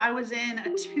I was in a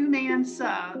 2-man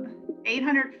sub,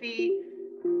 800 feet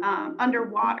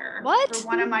underwater for What?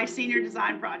 one of my senior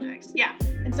design projects. Yeah.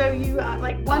 And so you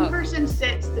one person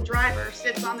sits, the driver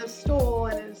sits on this stool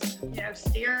and is,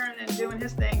 steering and doing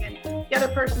his thing. And the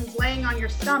other person's laying on your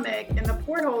stomach and the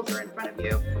portholes are in front of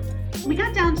you. We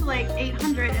got down to like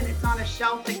 800 and it's on a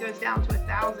shelf that goes down to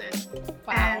 1,000.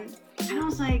 Wow. And I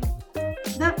was like,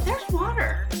 there's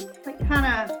water, like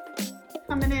kind of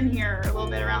coming in here a little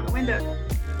bit around the window.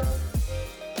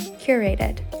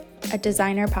 Curated, a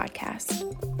designer podcast.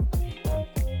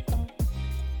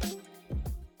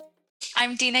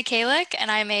 I'm Dina Kalick,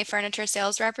 and I'm a furniture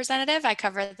sales representative. I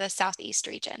cover the Southeast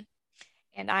region.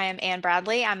 And I am Ann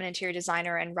Bradley. I'm an interior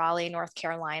designer in Raleigh, North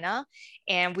Carolina.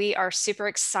 And we are super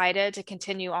excited to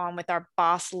continue on with our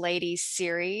Boss Ladies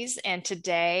series. And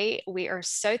today we are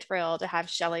so thrilled to have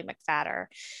Shelly McFatter.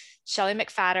 Shelly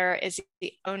McFatter is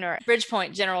the owner of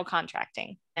Bridgepoint General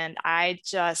Contracting. And I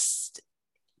just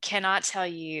cannot tell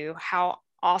you how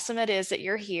awesome it is that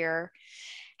you're here,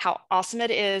 how awesome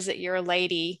it is that you're a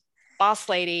lady, boss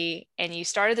lady, and you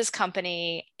started this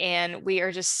company. And we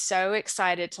are just so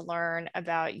excited to learn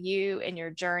about you and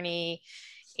your journey.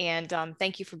 And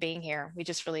thank you for being here. We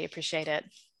just really appreciate it.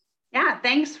 Yeah,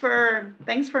 thanks for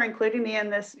including me in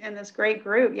this great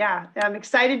group. Yeah, I'm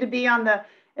excited to be on the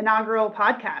inaugural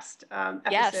podcast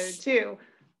episode too.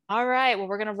 All right, well,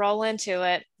 we're going to roll into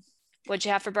it. What'd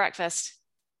you have for breakfast?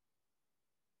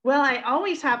 Well, I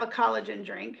always have a collagen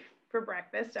drink for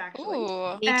breakfast, actually.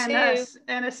 Ooh, me too.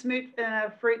 And a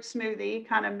fruit smoothie,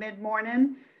 kind of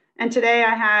mid-morning. And today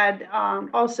I had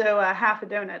also a half a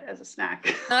donut as a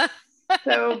snack.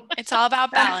 So it's all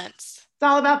about balance. It's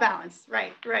all about balance,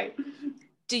 right?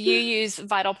 Do you use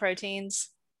Vital Proteins?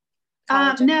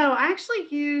 No, I actually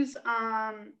use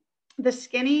the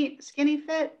Skinny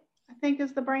Fit, I think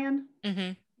is the brand.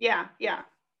 Mm-hmm. Yeah.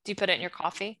 Do you put it in your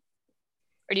coffee?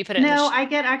 Or do you put it in I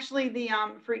get actually the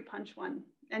fruit punch one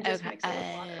and just mix it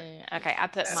with water. Okay, I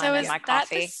put mine so in my coffee.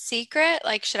 So is that the secret?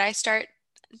 Like, should I start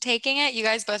taking it? You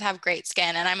guys both have great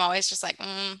skin, and I'm always just like,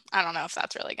 I don't know if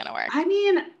that's really going to work. I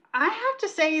mean, I have to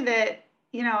say that,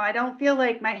 I don't feel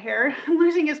like my hair, I'm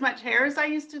losing as much hair as I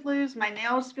used to lose. My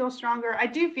nails feel stronger. I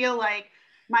do feel like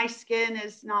my skin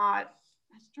is not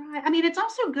as dry. I mean, it's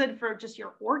also good for just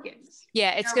your organs.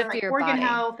 Yeah, it's good for your organ body.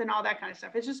 health and all that kind of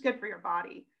stuff. It's just good for your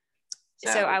body.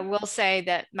 So I will say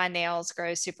that my nails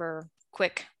grow super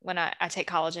quick when I take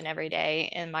collagen every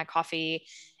day in my coffee.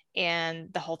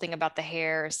 And the whole thing about the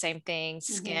hair, same thing,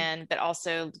 skin, but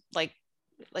also like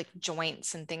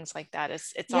joints and things like that.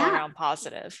 It's all around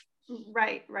positive.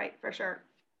 Right, for sure.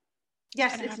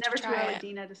 Yes, it's never too early,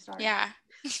 Dina, to start. Yeah.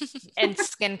 And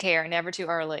skincare, never too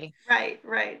early.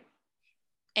 Right.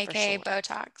 AKA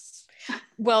Botox.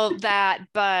 Well, that,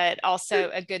 but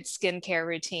also a good skincare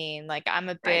routine. Like I'm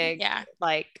a big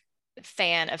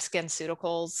fan of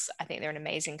SkinCeuticals. I think they're an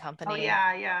amazing company. Oh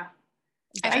yeah.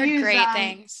 I've heard great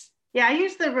things. Yeah, I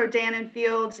use the Rodan &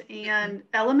 Fields and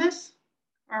Elemis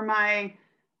are my. I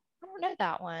don't know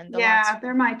that one.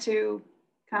 They're my two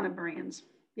kind of brands.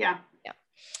 Yeah.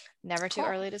 Never too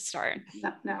early to start.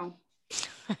 No.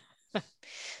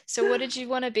 So what did you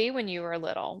want to be when you were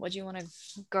little? What did you want to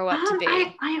grow up to be?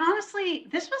 I honestly,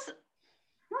 I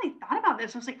really thought about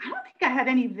this. I was like, I don't think I had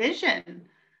any vision.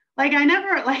 Like I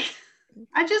never,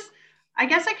 I guess I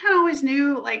kind of always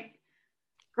knew, like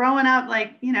growing up,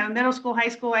 like, middle school, high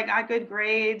school, I got good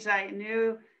grades. I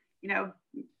knew,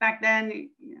 back then,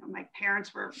 my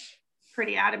parents were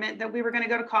pretty adamant that we were going to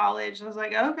go to college. I was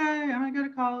like, okay, I'm going to go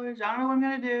to college. I don't know what I'm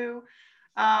going to do.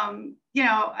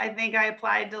 I think I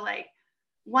applied to like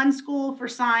one school for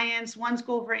science, one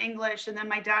school for English. And then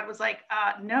my dad was like,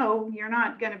 no, you're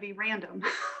not going to be random.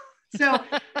 So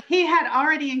he had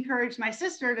already encouraged my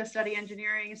sister to study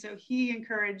engineering. So he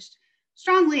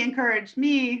strongly encouraged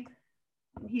me.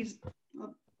 He's,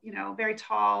 very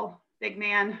tall, big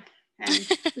man, and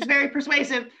was very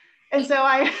persuasive. And so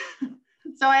I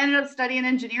ended up studying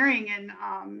engineering. And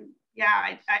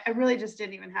I really just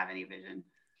didn't even have any vision.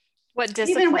 What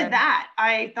discipline? Even with that,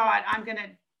 I thought I'm going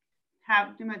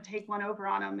to take one over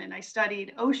on them. And I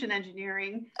studied ocean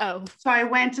engineering. Oh. So I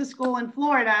went to school in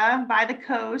Florida by the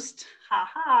coast. Ha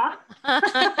ha.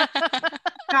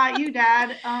 Got you,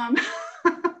 Dad.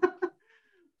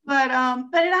 But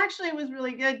it actually was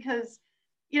really good because,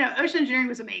 ocean engineering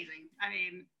was amazing. I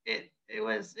mean,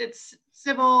 it's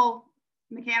civil,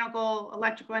 mechanical,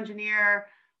 electrical engineering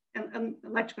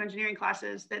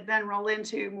classes that then roll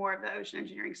into more of the ocean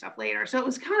engineering stuff later. So it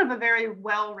was kind of a very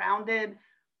well-rounded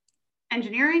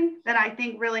engineering that I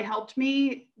think really helped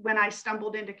me when I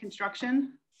stumbled into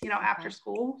construction, after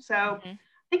school. So I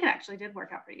think it actually did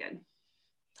work out pretty good.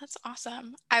 That's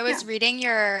awesome. I was reading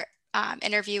your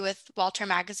interview with Walter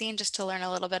Magazine just to learn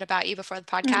a little bit about you before the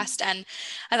podcast. And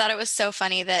I thought it was so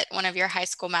funny that one of your high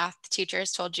school math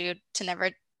teachers told you to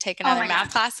never take another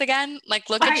math class again. Like,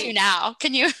 look at you now.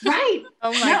 Can you? Right.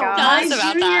 Oh my God. Tell us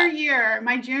about that.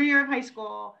 My junior year of high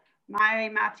school, my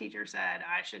math teacher said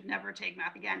I should never take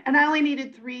math again. And I only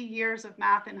needed 3 years of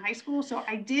math in high school. So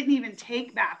I didn't even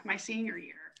take math my senior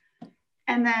year.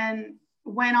 And then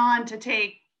went on to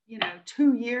take,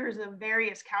 2 years of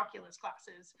various calculus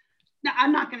classes. Now,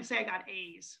 I'm not going to say I got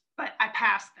A's, but I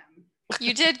passed them.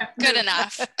 You did good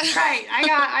enough. Right.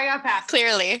 I got passed.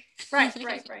 Clearly. Right.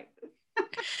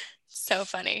 So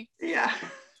funny. Yeah.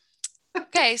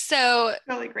 Okay. So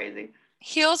Totally crazy.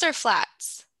 Heels or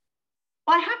flats?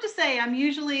 Well, I have to say I'm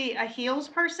usually a heels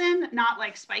person, not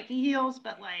like spiky heels,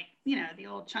 but like, the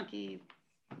old chunky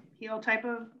heel type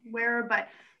of wearer. But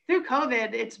through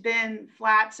COVID, it's been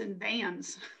flats and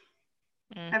Vans.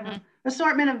 I have an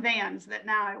assortment of Vans that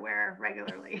now I wear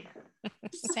regularly.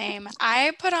 Same.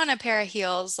 I put on a pair of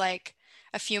heels like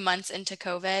a few months into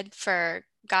COVID for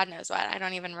God knows what. I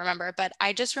don't even remember, but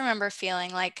I just remember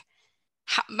feeling like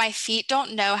my feet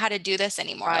don't know how to do this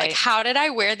anymore. Right. Like, how did I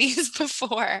wear these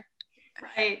before?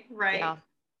 Right. Yeah.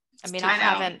 I mean, I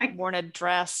haven't worn a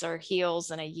dress or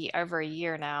heels in over a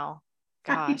year now.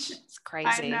 Gosh, it's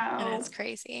crazy. I know. It is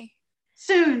crazy.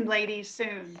 Soon, ladies,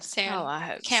 soon. Oh, I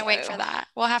hope Can't wait for that.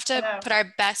 We'll have to put our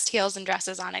best heels and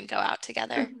dresses on and go out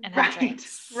together. And have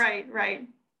drinks. Right.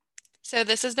 So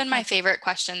this has been my favorite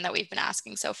question that we've been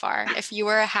asking so far. If you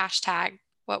were a hashtag,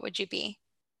 what would you be?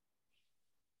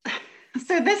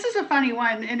 So this is a funny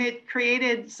one, and it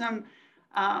created some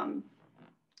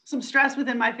stress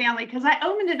within my family because I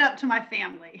opened it up to my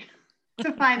family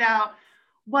to find out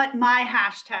what my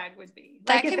hashtag would be.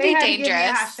 That could be dangerous. To give me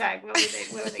a hashtag, what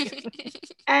would they give me?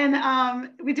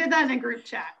 And we did that in a group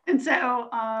chat. And so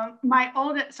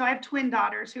so I have twin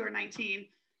daughters who are 19,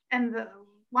 and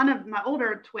one of my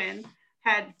older twin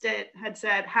had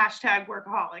said hashtag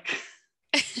workaholic.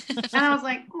 And I was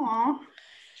like, oh,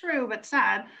 true, but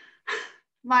sad.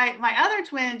 My other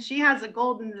twin, she has a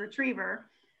golden retriever,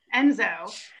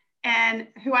 Enzo, and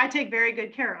who I take very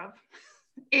good care of.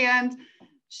 And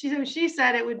she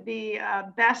said it would be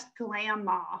best glam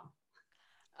ma.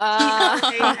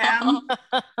 T-R-A-M.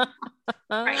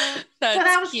 Right. That's so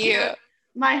that was cute.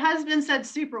 My husband said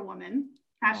superwoman,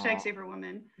 hashtag Aww.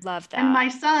 Superwoman. Love that. And my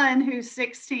son, who's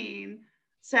 16,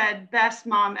 said best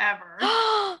mom ever.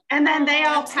 And then they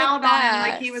all piled on him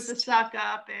like he was a suck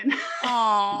up. And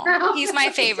oh, he's my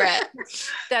favorite.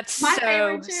 That's my so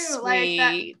favorite too. sweet. Like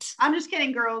that, I'm just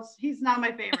kidding, girls. He's not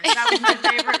my favorite. That was my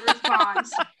favorite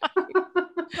response.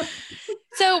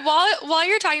 So while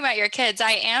you're talking about your kids,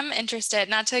 I am interested,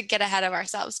 not to get ahead of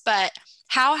ourselves, but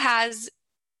how have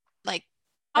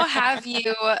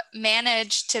you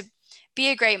managed to be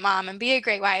a great mom and be a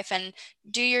great wife and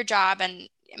do your job? And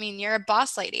I mean, you're a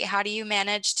boss lady. How do you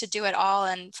manage to do it all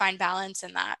and find balance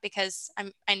in that? Because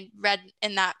I read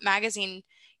in that magazine,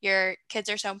 your kids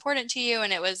are so important to you,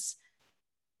 and it was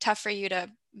tough for you to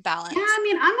balance. Yeah, I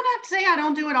mean, I'm gonna have to say I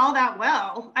don't do it all that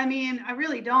well. I mean, I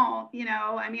really don't.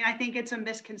 I mean, I think it's a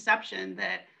misconception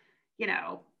that,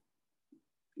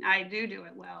 I do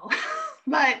it well,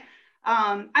 but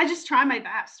I just try my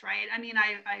best, right? I mean,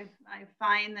 I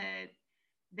find that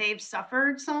they've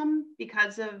suffered some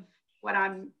because of what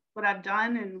I've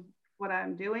done and what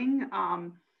I'm doing.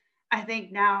 I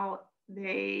think now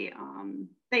they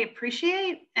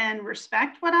appreciate and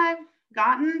respect what I've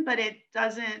gotten, but it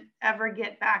doesn't ever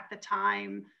get back the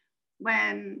time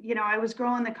when, I was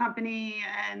growing the company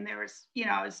and there was,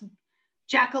 I was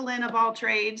Jacqueline of all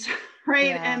trades, right?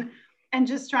 Yeah. And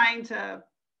just trying to,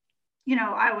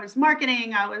 I was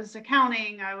marketing, I was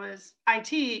accounting, I was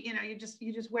IT, you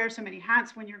just wear so many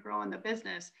hats when you're growing the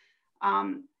business.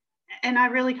 And I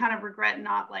really kind of regret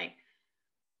not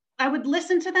I would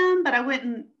listen to them, but I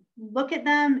wouldn't look at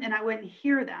them and I wouldn't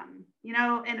hear them,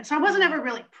 and so I wasn't ever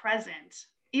really present,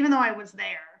 even though I was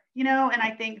there, and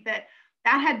I think that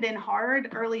had been hard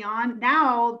early on.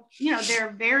 Now,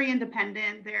 they're very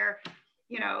independent. They're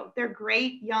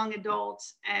great young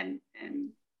adults and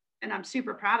I'm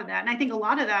super proud of that. And I think a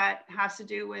lot of that has to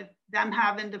do with them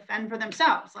having to fend for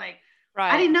themselves. Like,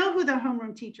 right. I didn't know who the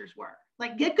homeroom teachers were.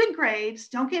 Like, get good grades,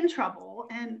 don't get in trouble.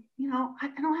 And,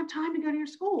 I don't have time to go to your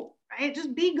school, right?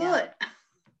 Just be good.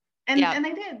 Yeah. And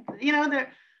they did,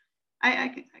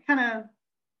 I kind of,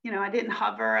 I didn't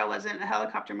hover. I wasn't a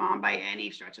helicopter mom by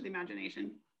any stretch of the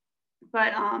imagination.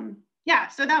 But yeah,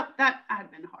 so that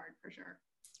had been hard for sure.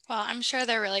 Well, I'm sure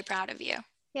they're really proud of you.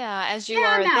 Yeah, as you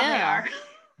are now them. They are.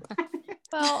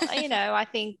 Well, I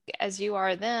think as you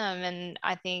are them, and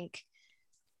I think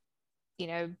you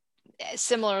know,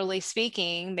 similarly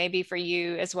speaking, maybe for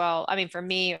you as well. I mean, for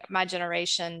me, my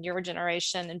generation, your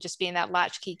generation, and just being that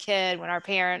latchkey kid when our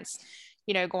parents,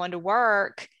 you know, going to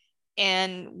work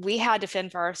and we had to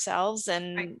fend for ourselves.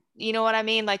 And Right. you know what I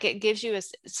mean? Like it gives you a,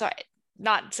 so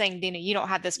not saying, Dina, you don't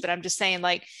have this, but I'm just saying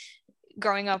like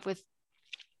growing up with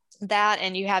that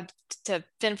and you have to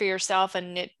fend for yourself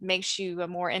and it makes you a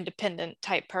more independent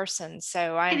type person.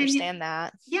 So I understand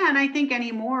that. Yeah. And I think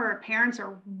anymore parents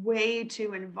are way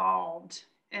too involved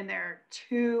and they're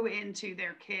too into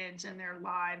their kids and their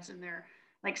lives and they're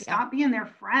like, stop being their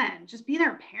friend, just be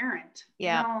their parent.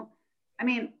 Yeah. You know? I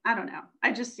mean, I don't know.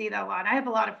 I just see that a lot. I have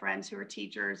a lot of friends who are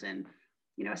teachers and,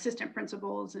 you know, assistant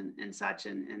principals and such.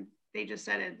 And they just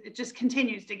said it just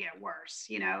continues to get worse,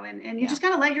 you know, and you just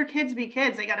got to let your kids be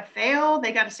kids. They got to fail.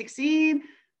 They got to succeed.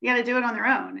 You got to do it on their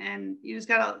own. And you just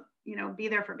got to, you know, be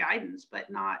there for guidance,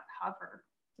 but not hover.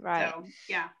 Right. So,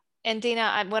 yeah. And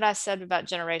Dina, what I said about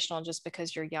generational, just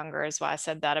because you're younger is why I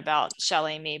said that about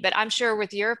Shelly and me. But I'm sure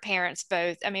with your parents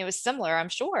both, I mean, it was similar, I'm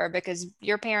sure, because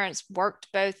your parents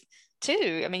worked both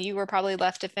too. I mean, you were probably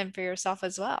left to fend for yourself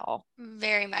as well.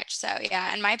 Very much so,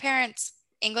 yeah. And my parents,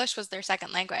 English was their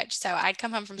second language. So I'd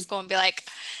come home from school and be like,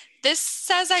 this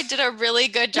says I did a really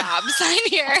good job. Sign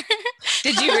here.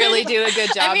 Did you really do a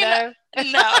good job though?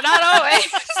 No, not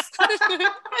always.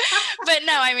 But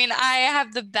no, I mean, I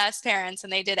have the best parents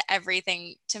and they did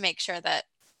everything to make sure that,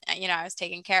 you know, I was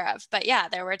taken care of. But yeah,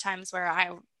 there were times where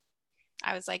I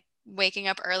was like waking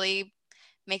up early,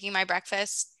 making my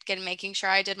breakfast, making sure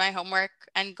I did my homework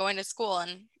and going to school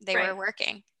and they were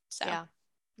working. So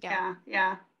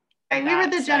Yeah. And we were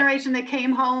the generation that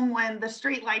came home when the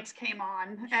street lights came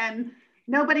on and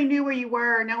nobody knew where you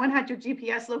were. No one had your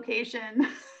GPS location.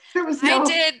 There was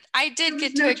I did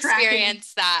get to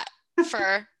experience that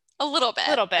for a little bit.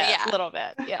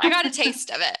 Yeah. I got a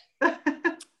taste of it.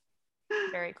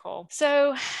 Very cool.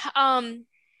 So,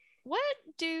 what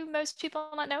do most people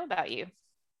not know about you?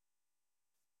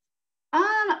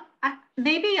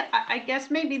 I guess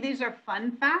maybe these are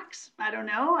fun facts. I don't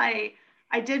know.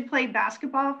 I did play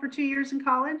basketball for 2 years in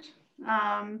college.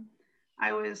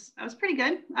 I was pretty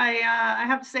good. I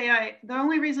have to say the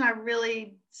only reason I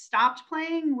really stopped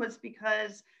playing was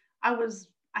because I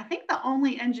think the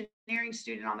only engineering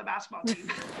student on the basketball team.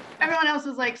 Everyone else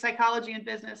was like psychology and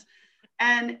business.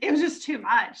 And it was just too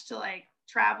much to like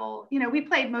travel. You know, we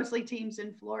played mostly teams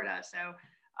in Florida. So,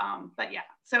 but yeah,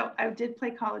 so I did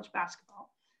play college basketball.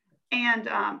 And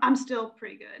I'm still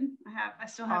pretty good. I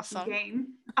still have some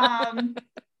game.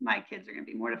 My kids are going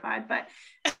to be mortified, but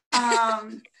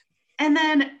and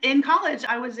then in college,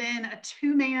 I was in a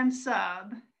 2-man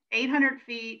sub, 800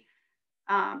 feet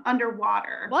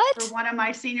underwater for one of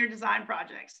my senior design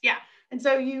projects. Yeah. And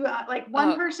so you like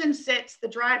one person the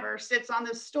driver sits on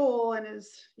this stool and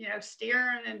is, you know,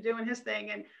 steering and doing his thing.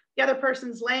 And the other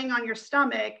person's laying on your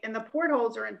stomach and the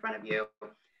portholes are in front of you.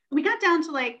 We got down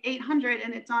to like 800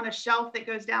 and it's on a shelf that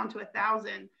goes down to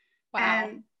 1,000. Wow.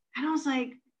 And I was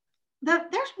like,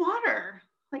 there's water,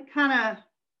 like kind of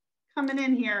coming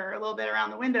in here a little bit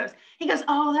around the windows. He goes,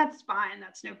 oh, that's fine.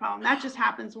 That's no problem. That just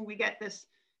happens when we get this,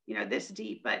 you know, this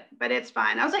deep, but it's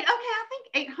fine. I was like, okay, I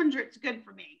think 800 is good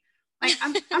for me. Like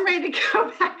I'm ready to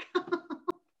go back.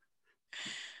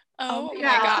 Oh my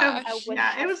gosh. So,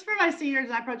 yeah, it was for my senior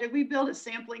design project. We built a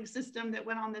sampling system that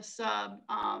went on this sub.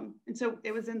 And so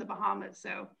it was in the Bahamas.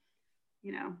 So,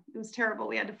 you know, it was terrible.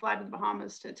 We had to fly to the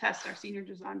Bahamas to test our senior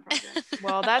design project.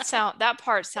 Well, that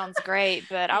part sounds great,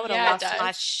 but I would have lost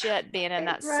my shit being in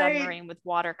that submarine with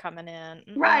water coming in.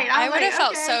 Right. I would have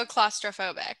felt so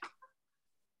claustrophobic.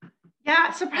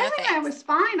 Yeah, surprisingly, I was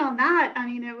fine on that. I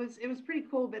mean, it was pretty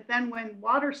cool. But then when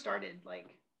water started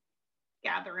like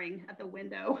gathering at the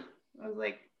window, I was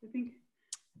like, I think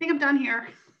I'm done here.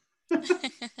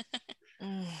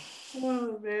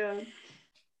 Oh man.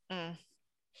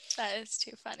 That is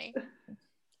too funny.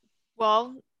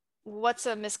 Well, what's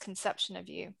a misconception of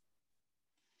you?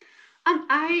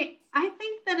 I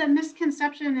think that a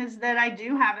misconception is that I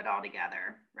do have it all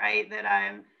together, right? That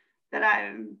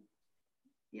I'm,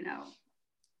 you know,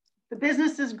 the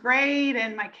business is great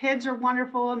and my kids are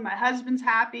wonderful and my husband's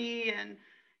happy and,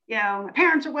 you know, my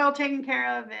parents are well taken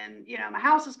care of and, you know, my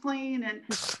house is clean. And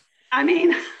I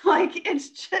mean, like, it's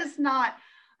just not,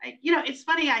 you know, it's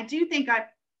funny. I do think I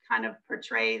kind of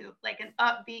portray like an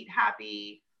upbeat,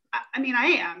 happy, I mean, I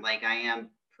am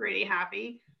pretty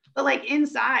happy, but like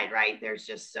inside, right, there's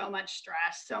just so much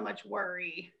stress, so much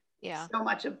worry, so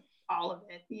much of all of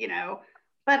it, you know,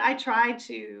 but I try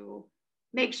to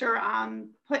make sure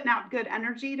I'm putting out good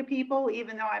energy to people,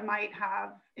 even though I might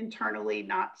have internally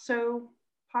not so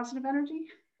positive energy,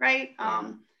 right?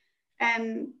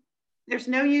 And there's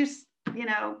no use,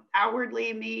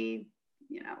 outwardly me,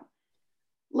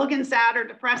 looking sad or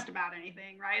depressed about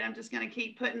anything, right? I'm just going to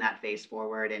keep putting that face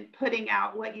forward and putting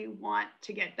out what you want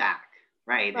to get back,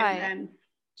 right? And then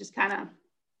just kind of,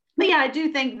 but yeah, I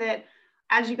do think that,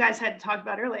 as you guys had talked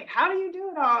about earlier, like, how do you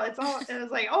do it all? It was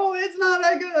like, oh, it's not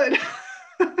that good.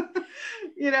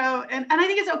 And I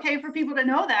think it's okay for people to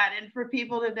know that, and for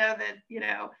people to know that,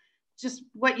 just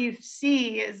what you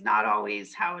see is not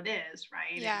always how it is,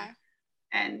 right? Yeah.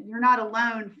 And you're not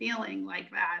alone feeling like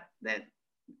that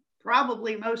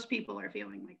probably most people are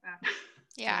feeling like that.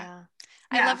 Yeah.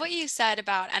 I love what you said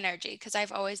about energy, because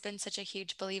I've always been such a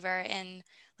huge believer in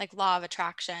like law of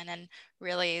attraction and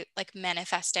really like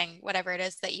manifesting whatever it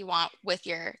is that you want with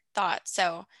your thoughts.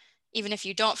 So even if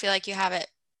you don't feel like you have it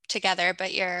together,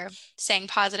 but you're staying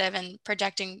positive and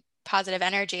projecting positive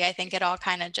energy, I think it all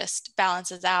kind of just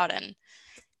balances out. And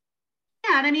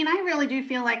yeah, and I mean, I really do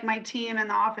feel like my team in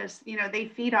the office,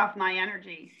 they feed off my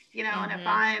energy, and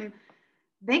if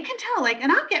they can tell, like,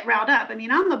 and I'll get riled up. I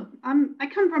mean, I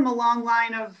come from a long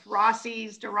line of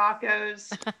Rossi's,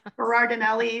 DeRoccos,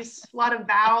 Berardinellis, a lot of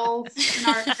vowels in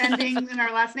our endings in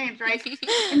our last names, right?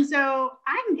 And so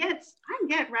I can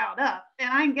get riled up, and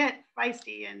I can get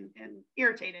feisty and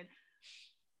irritated.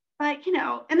 But,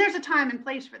 and there's a time and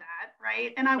place for that,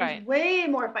 right? And I was way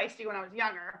more feisty when I was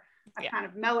younger. I've kind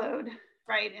of mellowed,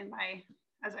 right,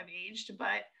 as I've aged,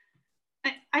 but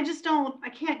I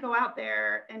can't go out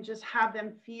there and just have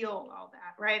them feel all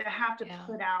that, right? I have to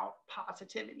put out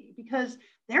positivity, because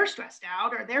they're stressed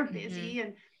out, or they're busy,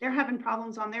 and they're having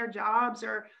problems on their jobs,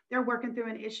 or they're working through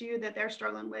an issue that they're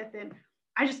struggling with. And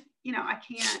I just, I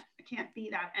can't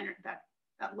be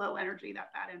that low energy,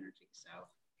 that bad energy. So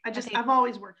I've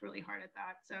always worked really hard at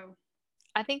that. So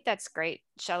I think that's great,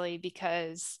 Shelley,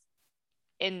 because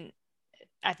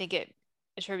I think it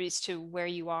attributes to where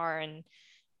you are and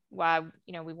why,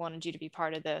 we wanted you to be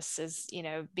part of this is,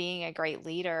 being a great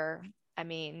leader. I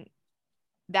mean,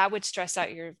 that would stress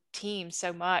out your team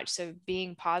so much. So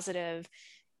being positive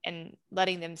and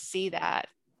letting them see that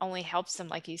only helps them,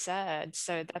 like you said.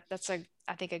 So that's I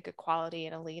think a good quality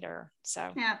in a leader.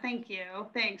 So yeah, thank you.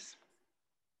 Thanks.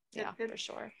 Yeah, for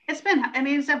sure. It's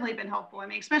definitely been helpful. I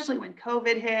mean, especially when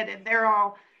COVID hit and they're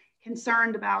all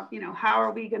concerned about, how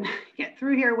are we going to get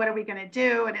through here? What are we going to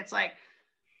do? And it's like,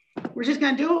 we're just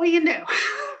going to do what we can do,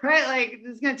 right? Like,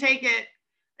 it's going to take it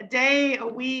a day, a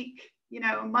week,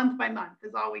 month by month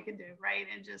is all we can do, right?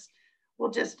 And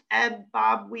we'll just ebb,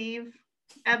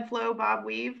 flow, bob,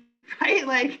 weave, right?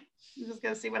 Like, we're just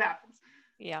going to see what happens.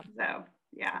 Yeah. So,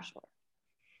 yeah. For sure.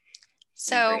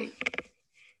 So,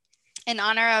 in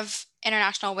honor of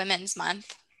International Women's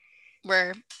Month,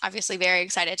 we're obviously very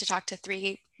excited to talk to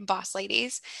 3 boss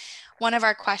ladies. One of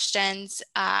our questions,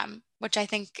 which I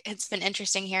think it's been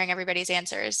interesting hearing everybody's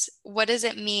answers. What does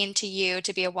it mean to you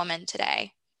to be a woman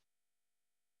today?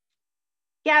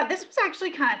 Yeah, this was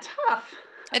actually kind of tough.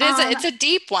 It is. It's a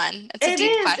deep one. It's a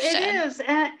deep question. It is.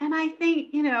 And I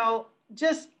think,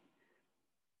 just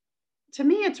to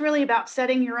me, it's really about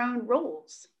setting your own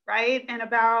rules, right? And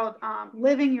about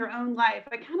living your own life.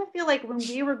 I kind of feel like when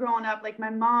we were growing up, like my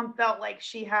mom felt like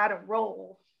she had a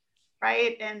role,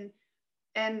 right? And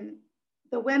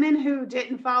the women who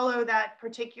didn't follow that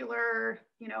particular,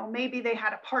 maybe they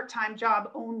had a part-time job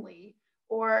only,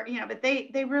 or, but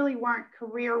they really weren't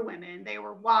career women. They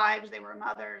were wives, they were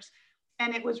mothers.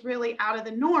 And it was really out of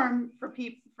the norm for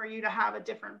you to have a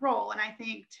different role. And I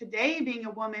think today being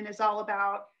a woman is all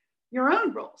about your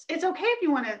own roles. It's okay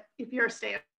if you're a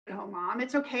stay-at-home mom.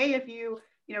 It's okay if you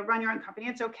run your own company.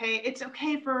 It's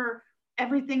okay for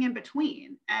everything in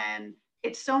between. And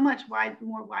it's so much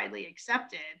more widely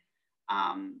accepted.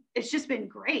 It's just been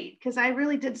great, because I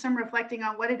really did some reflecting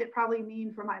on what did it probably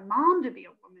mean for my mom to be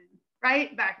a woman,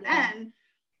 right, back then.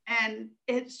 And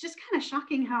it's just kind of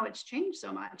shocking how it's changed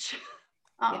so much.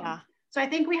 So I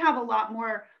think we have a lot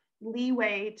more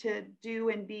leeway to do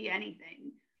and be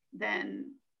anything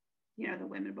than, the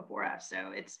women before us.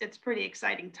 So it's pretty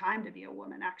exciting time to be a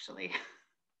woman, actually.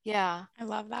 Yeah. I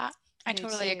love that. I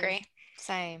totally agree.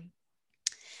 Same.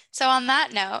 So on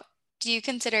that note, do you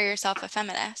consider yourself a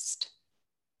feminist?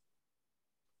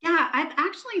 Yeah, I've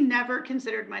actually never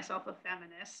considered myself a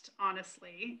feminist,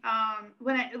 honestly. I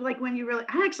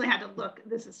actually had to look,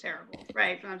 this is terrible,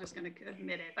 right? But I'm just going to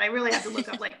admit it. But I really had to look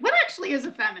up, like, what actually is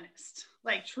a feminist,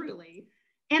 like, truly?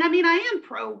 And I mean, I am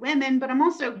pro women, but I'm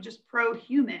also just pro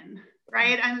human,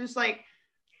 right? I'm just like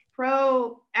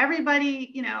pro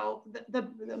everybody,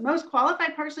 the most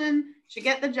qualified person should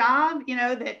get the job,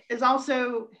 that is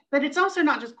also, but it's also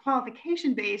not just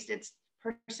qualification based, it's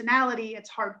personality, it's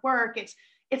hard work,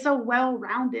 it's a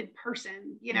well-rounded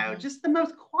person, you know, just the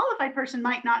most qualified person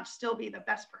might not still be the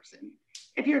best person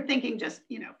if you're thinking just,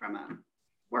 you know, from a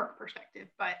work perspective.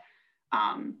 But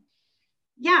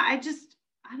yeah, I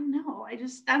don't know.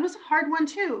 That was a hard one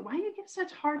too. Why do you give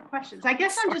such hard questions? I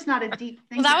guess I'm just not a deep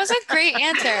thinker. Well, that was a great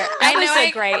answer.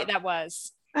 That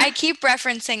was. I keep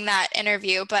referencing that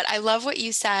interview, but I love what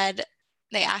you said.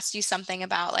 They asked you something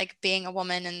about like being a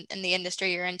woman in the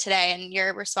industry you're in today. And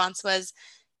your response was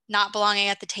not belonging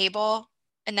at the table.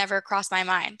 It never crossed my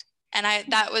mind. And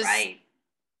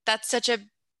that's such a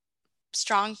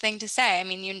strong thing to say. I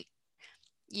mean,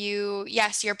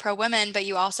 yes, you're pro women, but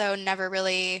you also never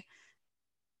really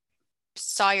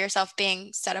saw yourself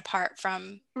being set apart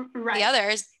from the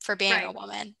others for being a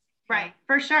woman. Right.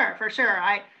 For sure.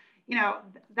 You know,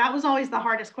 that was always the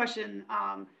hardest question.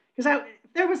 Because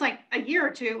there was like a year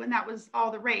or two when that was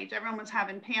all the rage. Everyone was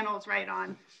having panels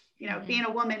on, you know, being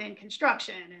a woman in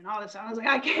construction and all this. I was like,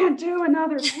 I can't do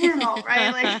another panel,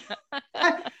 right? Like,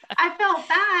 I felt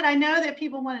bad. I know that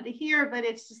people wanted to hear, but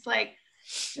it's just like,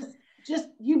 just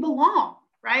you belong,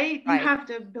 right? You have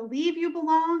to believe you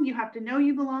belong. You have to know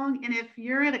you belong. And if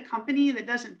you're at a company that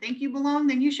doesn't think you belong,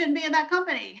 then you shouldn't be at that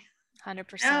company.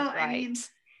 100% right. I mean,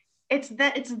 it's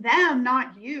them,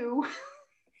 not you.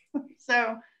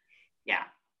 So, yeah.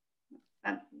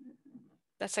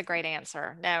 That's a great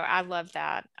answer. No, I love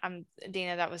that.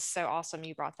 Dina, that was so awesome.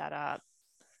 You brought that up.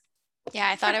 Yeah,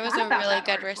 I thought it was a really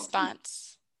good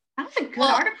response. That was a good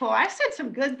article. I said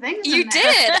some good things. You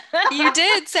did. You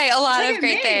did say a lot of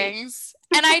great things.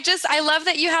 And I love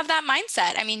that you have that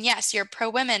mindset. I mean, yes, you're pro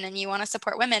women and you want to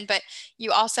support women, but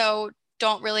you also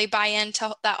don't really buy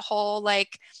into that whole,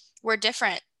 like, we're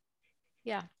different.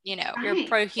 Yeah. You know, you're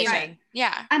pro-human. Right.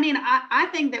 Yeah. I mean, I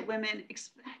think that women,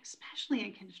 especially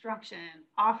in construction,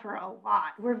 offer a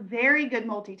lot. We're very good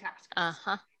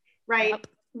multitaskers. Right. Yep.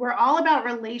 We're all about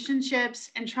relationships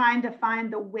and trying to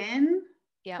find the win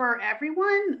for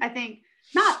everyone. I think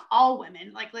not all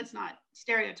women, like, let's not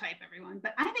stereotype everyone,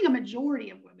 but I think a majority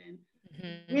of women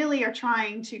really are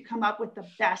trying to come up with the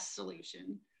best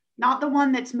solution, not the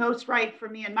one that's most right for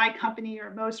me and my company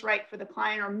or most right for the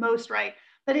client or most right,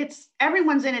 but it's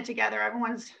everyone's in it together.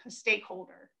 Everyone's a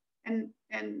stakeholder. And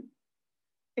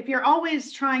if you're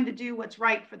always trying to do what's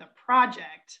right for the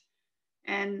project,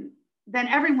 and then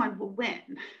everyone will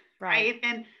win, right?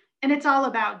 And it's all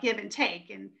about give and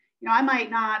take. And you know, I might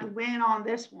not win on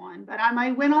this one, but I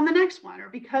might win on the next one, or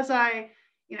because I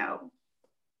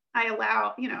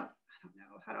allow, you know, I don't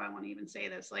know, how do I want to even say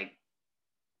this? Like,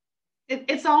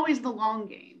 it's always the long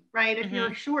game, right? If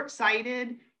you're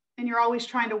short-sighted and you're always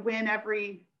trying to win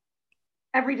every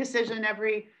decision,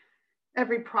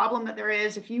 every problem that there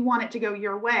is, if you want it to go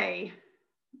your way,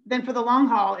 then for the long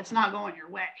haul, it's not going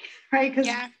your way, right?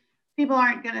 Because people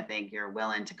aren't going to think you're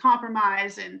willing to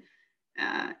compromise and,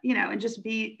 you know, and just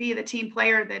be the team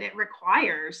player that it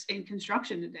requires in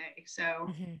construction today.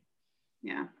 So,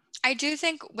 yeah. I do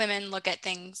think women look at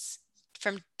things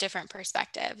from different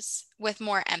perspectives with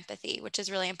more empathy, which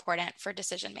is really important for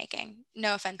decision making.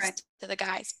 No offense to the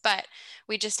guys, but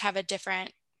we just have a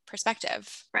different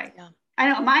perspective. Right. Yeah. I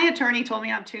know my attorney told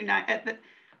me I'm too nice.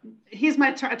 He's my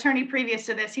attorney previous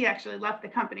to this. He actually left the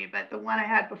company, but the one I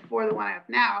had before the one I have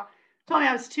now told me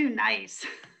I was too nice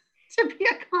to be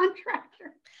a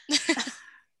contractor. Because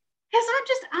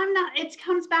I'm not, it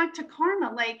comes back to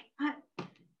karma. Like, I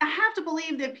have to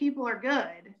believe that people are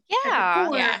good.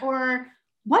 Yeah. Or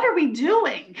what are we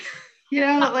doing? You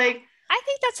know, like. I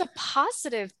think that's a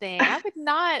positive thing. I would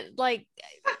not, like,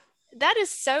 that is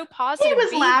so positive. He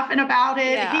was laughing about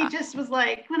it. Yeah. He just was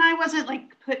like, when I wasn't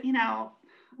like you know,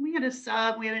 we had a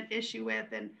sub we had an issue with,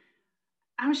 and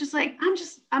I was just like,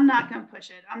 I'm not going to push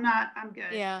it. I'm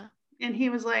good. Yeah. And he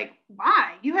was like,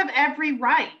 why? You have every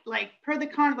right. Like, per the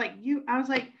I was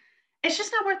like, it's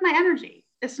just not worth my energy.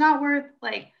 It's not worth,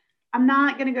 like, I'm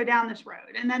not going to go down this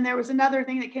road. And then there was another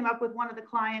thing that came up with one of the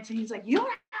clients, and he's like, you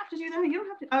don't have to do that. You don't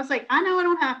have to. I was like, I know I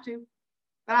don't have to,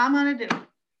 but I'm going to do it.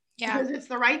 Yeah. Because it's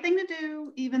the right thing to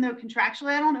do, even though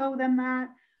contractually I don't owe them that.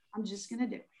 I'm just going to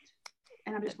do it.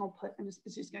 And I'm just going to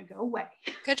it's just going to go away.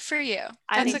 Good for you.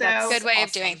 That's a good way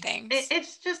of doing things.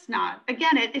 It's just not,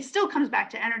 again, it still comes back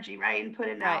to energy, right? And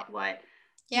putting out what,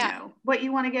 you know, what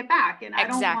you want to get back. And I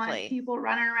don't want people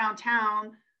running around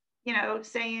town, you know,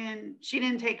 saying she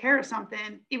didn't take care of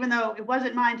something, even though it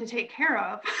wasn't mine to take care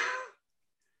of.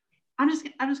 I'm just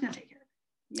going to take care of it.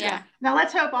 Yeah. Now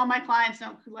let's hope all my clients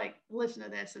don't like listen to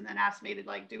this and then ask me to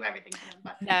like do everything for them.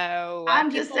 But no, I'm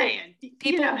just saying.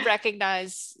 People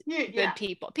recognize good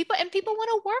people. People want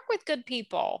to work with good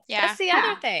people. Yeah. That's the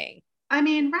other thing. I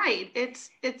mean, right. It's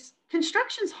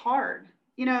construction's hard.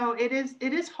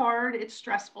 it is hard. It's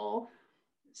stressful.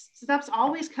 Stuff's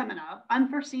always coming up,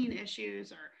 unforeseen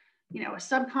issues, or, a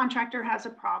subcontractor has a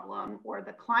problem, or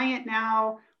the client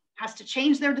now has to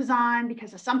change their design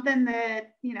because of something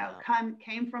that,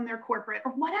 came from their corporate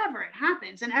or whatever. It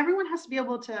happens. And everyone has to be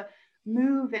able to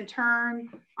move and turn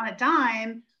on a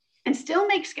dime and still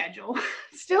make schedule,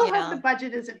 still have the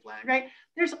budget isn't blown, right?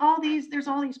 There's all these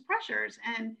pressures,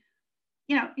 and,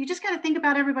 you just got to think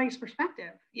about everybody's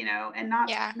perspective, and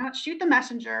not shoot the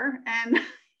messenger, and,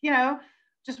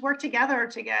 just work together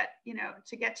to get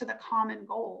to the common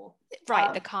goal.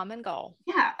 Right. The common goal.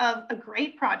 Yeah. Of a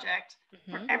great project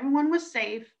where everyone was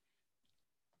safe.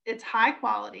 It's high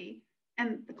quality,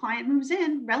 and the client moves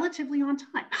in relatively on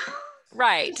time.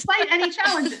 Right. Despite any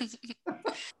challenges.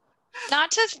 Not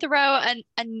to throw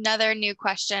another new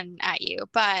question at you,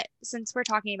 but since we're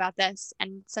talking about this,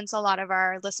 and since a lot of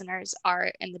our listeners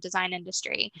are in the design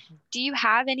industry, do you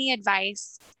have any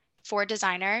advice for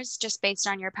designers, just based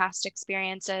on your past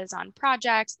experiences on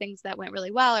projects, things that went really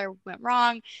well or went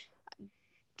wrong,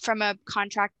 from a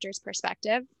contractor's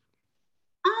perspective?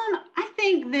 I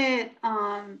think that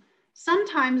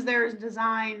sometimes there's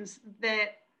designs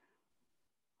that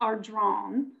are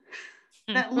drawn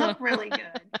that look really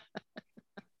good.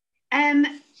 And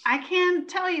I can't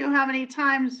tell you how many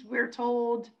times we're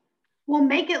told, well,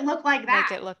 make it look like that.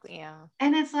 Make it look, yeah.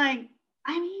 And it's like,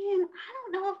 I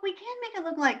don't know if we can make it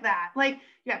look like that. Like,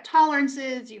 you have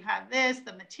tolerances, you have this,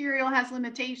 the material has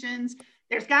limitations.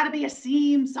 There's got to be a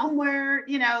seam somewhere,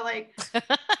 like,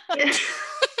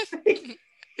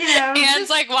 Anne's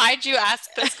like, why'd you ask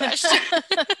this question?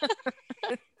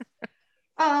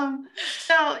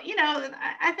 So,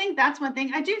 I think that's one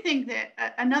thing. I do think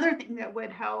that another thing that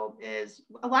would help is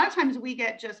a lot of times we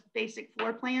get just basic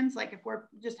floor plans. Like, if we're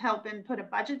just helping put a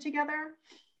budget together,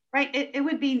 right? It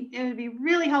would be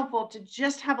really helpful to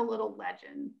just have a little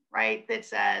legend, right? That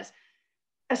says,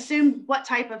 assume what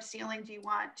type of ceiling do you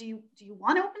want? Do you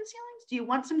want open ceilings? Do you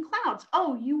want some clouds?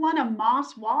 Oh, you want a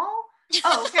moss wall?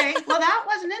 Oh, okay. Well, that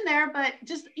wasn't in there, but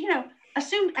just,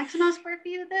 assume X amount of square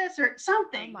feet of this or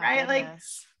something, right?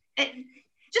 Goodness. Like,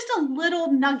 just a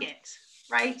little nugget,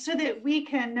 right? So that we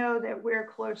can know that we're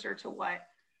closer to what.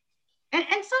 And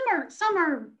some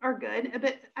are good,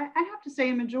 but I have to say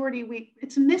a majority,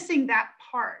 it's missing that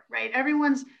part, right?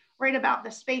 Everyone's worried about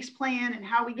the space plan and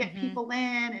how we get people in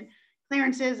and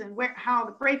clearances and how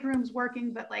the break room's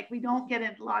working, but like, we don't get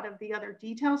a lot of the other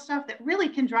detail stuff that really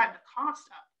can drive the cost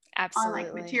up. Absolutely.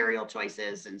 On like material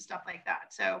choices and stuff like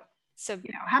that. So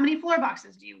how many floor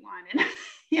boxes do you want?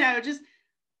 And, just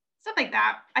stuff like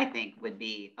that, I think would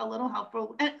be a little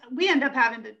helpful. And we end up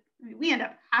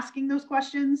asking those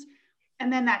questions,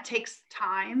 and then that takes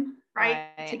time, right?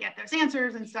 To get those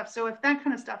answers and stuff. So if that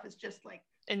kind of stuff is just like,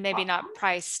 and maybe not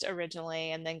priced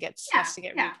originally, and then has to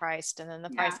get repriced, and then the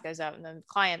price goes up, and then the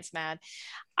client's mad.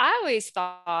 I always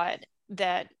thought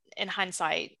that, in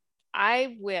hindsight,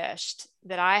 I wished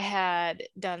that I had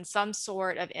done some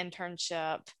sort of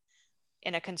internship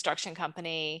in a construction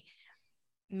company,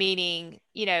 meaning,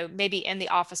 maybe in the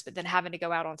office, but then having to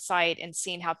go out on site and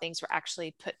seeing how things were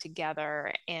actually put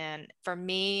together. And for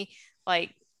me,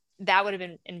 like, that would have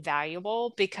been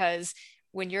invaluable, because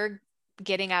when you're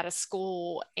getting out of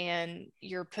school and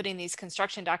you're putting these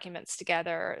construction documents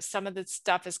together, some of the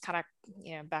stuff is kind of,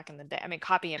 back in the day,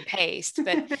 copy and paste,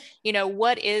 but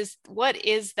what is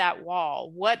that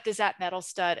wall? What does that metal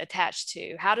stud attach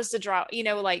to? How does the draw,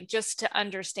 like, just to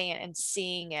understand and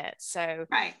seeing it. So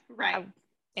right.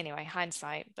 Anyway,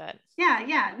 hindsight, but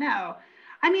no.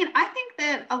 I think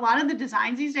that a lot of the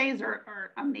designs these days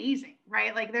are amazing,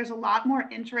 right? Like, there's a lot more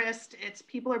interest.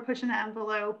 People are pushing the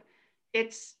envelope.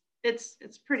 It's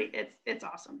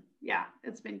awesome. Yeah,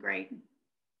 it's been great.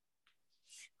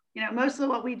 Most of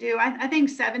what we do, I think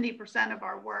 70% of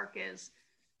our work is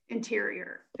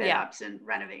interior fit ups and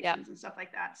renovations and stuff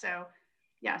like that. So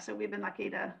so we've been lucky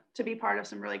to be part of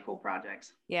some really cool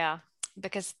projects. Yeah,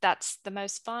 because that's the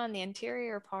most fun, the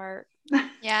interior part.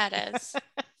 Yeah, it is.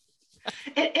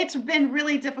 It's been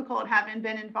really difficult having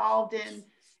been involved in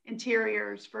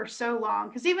interiors for so long,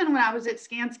 because even when I was at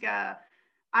Skanska,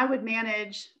 I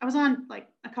was on like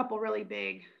a couple really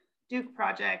big Duke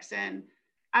projects, and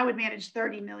I would manage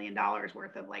 $30 million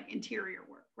worth of like interior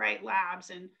work, right?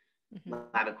 Labs and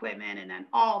lab equipment, and then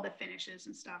all the finishes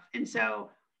and stuff. And so,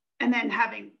 and then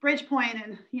having Bridgepoint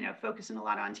and, focusing a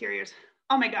lot on interiors.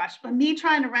 Oh my gosh, but me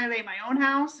trying to renovate my own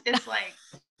house, it's like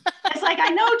I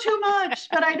know too much,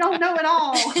 but I don't know it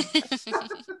all.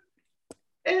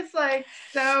 It's like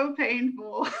so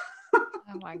painful.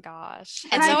 Oh my gosh.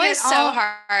 It's always so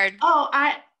hard. Oh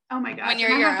my gosh. When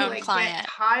you're your own get client.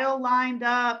 tile lined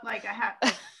up. Like, I have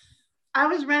I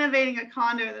was renovating a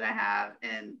condo that I have,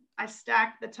 and I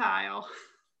stacked the tile.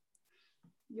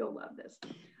 You'll love this.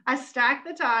 I stacked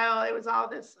the tile. It was all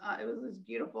this, it was this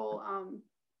beautiful,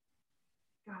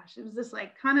 gosh, it was this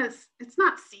like kind of, it's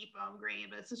not seafoam green,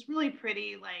 but it's this really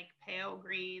pretty, like pale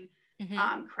green,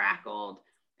 crackled.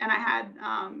 And I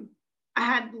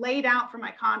had laid out for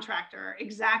my contractor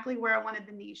exactly where I wanted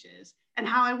the niches and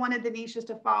how I wanted the niches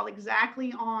to fall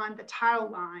exactly on the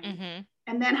tile line.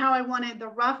 And then how I wanted the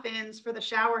rough ends for the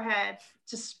shower head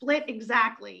to split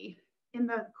exactly in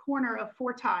the corner of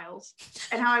 4 tiles,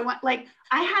 and how I want, like,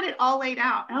 I had it all laid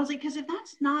out. And I was like, because if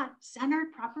that's not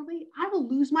centered properly, I will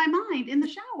lose my mind in the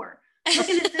shower,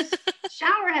 looking at this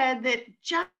shower head that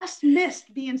just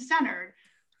missed being centered.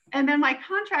 And then my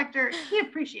contractor, he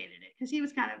appreciated it because he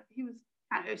was kind of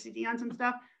OCD on some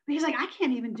stuff. But he's like, I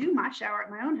can't even do my shower at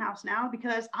my own house now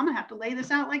because I'm gonna have to lay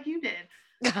this out like you did.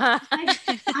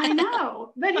 I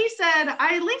know. But he said,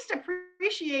 I at least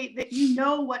appreciate that you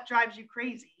know what drives you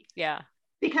crazy. Yeah.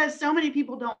 Because so many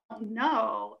people don't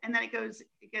know, and then it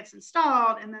gets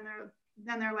installed, and then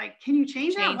they're like, can you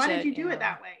change that? Why did you do it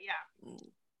that way? Yeah.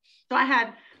 So I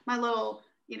had my little,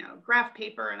 graph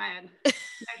paper, and I had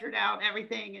measured out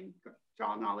everything and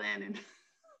drawn all in. And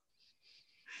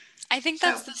I think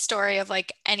that's the story of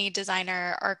like any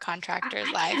designer or contractor's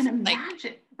life. Can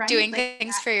imagine, right? Doing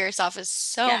things for yourself is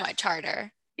so much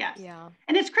harder. Yes. Yeah.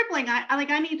 And it's crippling.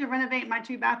 I need to renovate my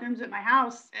 2 bathrooms at my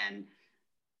house, and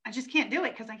I just can't do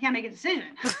it because I can't make a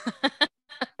decision.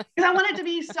 Because I want it to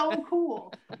be so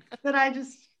cool that I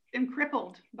just am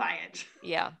crippled by it.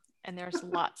 Yeah. And there's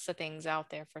lots of things out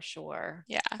there for sure.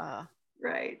 Yeah.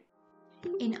 Right.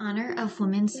 In honor of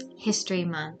Women's History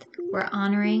Month, we're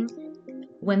honoring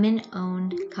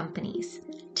women-owned companies.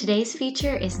 Today's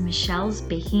feature is Michelle's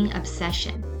Baking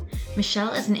Obsession.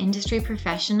 Michelle is an industry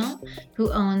professional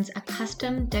who owns a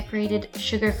custom decorated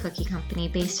sugar cookie company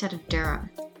based out of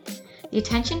Durham. The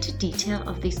attention to detail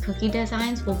of these cookie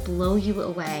designs will blow you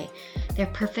away. They're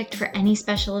perfect for any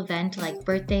special event like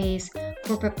birthdays,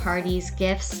 corporate parties,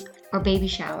 gifts, or baby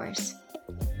showers.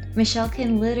 Michelle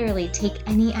can literally take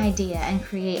any idea and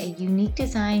create a unique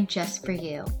design just for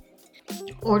you.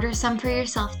 Order some for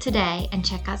yourself today and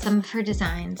check out some of her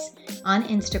designs on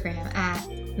Instagram at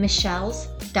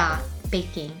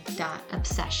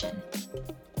michelles.baking.obsession.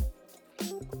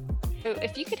 So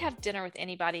if you could have dinner with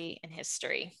anybody in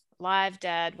history, live,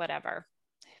 dead, whatever.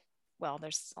 Well,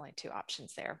 there's only 2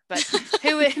 options there, but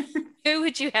who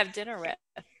would you have dinner with?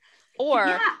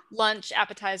 Or lunch,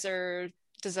 appetizer,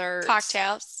 dessert,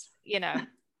 cocktails, Yeah,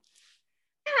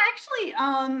 actually,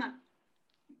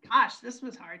 gosh, this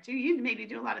was hard too. You maybe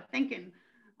do a lot of thinking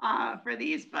for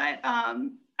these, but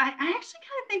I actually kind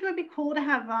of think it would be cool to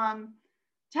have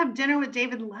dinner with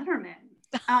David Letterman.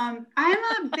 I'm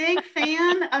a big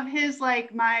fan of his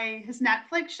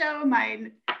Netflix show,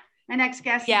 my next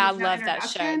guest. Yeah, I love that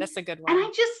show. That's a good one. And I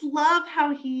just love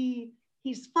how he's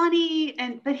funny,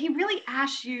 but he really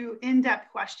asks you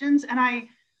in-depth questions. And I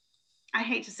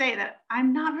hate to say that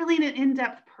I'm not really an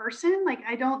in-depth person. Like,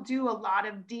 I don't do a lot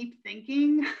of deep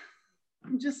thinking.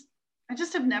 I just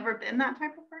have never been that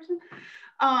type of person.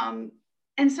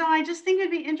 And so I just think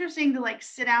it'd be interesting to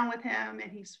sit down with him,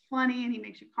 and he's funny and he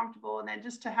makes you comfortable. And then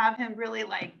just to have him really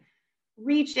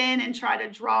reach in and try to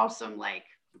draw some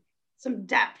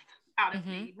depth out of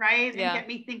me, right? Yeah. And get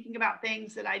me thinking about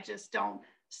things that I just don't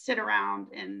sit around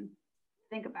and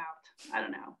think about. I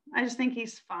don't know. I just think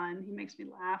he's fun. He makes me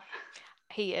laugh.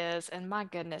 He is. And my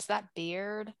goodness, that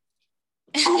beard.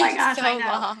 Oh my gosh, so I know.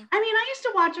 long. I mean, I used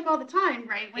to watch him all the time,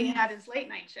 right? When he had his late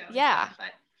night show. Yeah.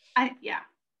 But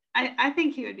I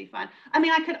think he would be fun. I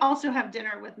mean, I could also have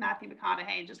dinner with Matthew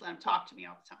McConaughey and just let him talk to me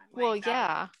all the time. Well,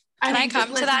 yeah. Can I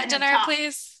come to that dinner,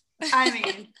 please? I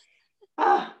mean,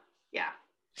 yeah,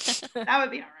 that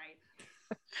would be all right.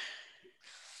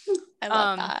 I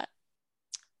love that.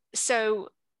 So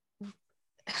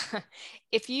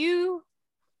if you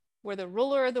were the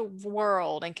ruler of the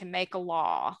world and can make a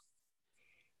law,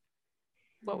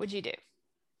 what would you do?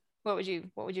 What would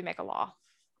you make a law?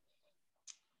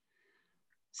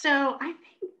 So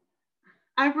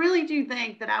I really do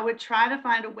think that I would try to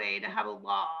find a way to have a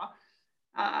law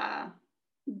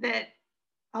that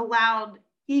allowed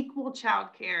equal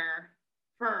childcare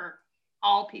for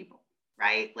all people,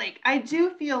 right? Like, I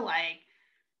do feel like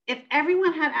if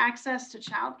everyone had access to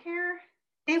childcare,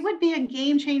 it would be a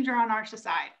game changer on our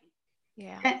society.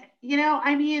 Yeah. And,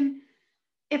 I mean,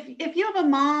 if you have a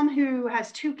mom who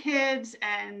has 2 kids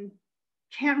and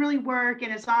can't really work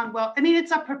and is on,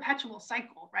 it's a perpetual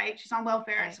cycle, right? She's on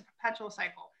welfare. Right. It's a perpetual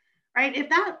cycle, right? If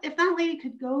that lady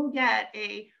could go get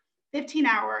a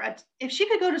 15-hour, if she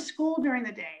could go to school during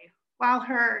the day while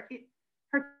her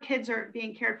her kids are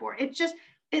being cared for.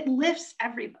 It lifts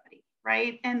everybody,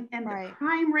 right? And Right. the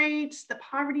crime rates, the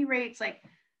poverty rates, like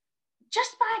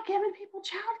just by giving people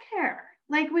childcare,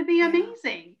 like would be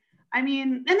amazing. I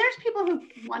mean, and there's people who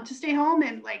want to stay home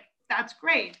and like, that's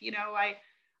great. You know,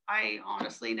 I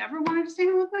honestly never wanted to stay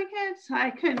home with my kids. I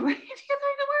couldn't wait to get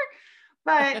back to work.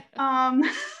 But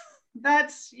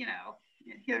that's, you know,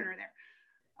 here or there.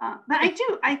 But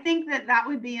I think that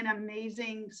would be an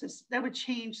amazing, that would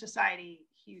change society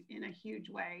in a huge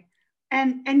way.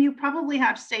 And you probably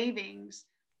have savings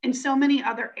in so many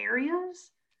other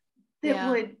areas that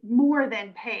would more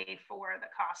than pay for the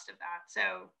cost of that.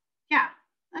 So yeah,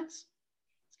 that's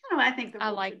kind of what I think the rule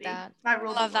I like should be. that. I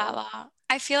love that law.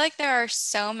 I feel like there are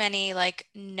so many like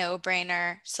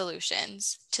no-brainer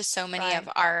solutions to so many of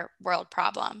our world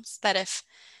problems that if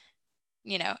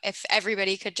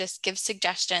everybody could just give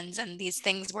suggestions and these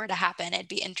things were to happen, it'd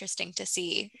be interesting to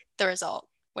see the result,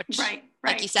 which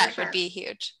like you said, would be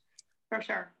huge. For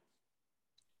sure.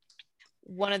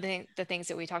 One of the things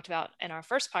that we talked about in our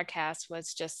first podcast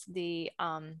was just the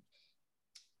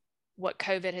what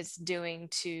COVID is doing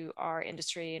to our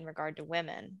industry in regard to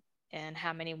women and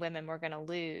how many women we're going to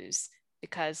lose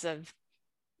because of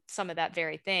some of that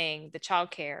very thing, the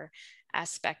childcare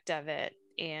aspect of it.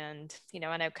 And, you know,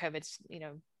 I know COVID's, you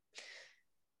know,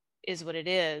 is what it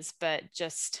is, but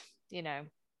just, you know,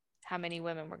 how many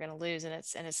women we're going to lose. And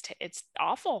it's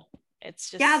awful. It's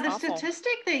just the awful.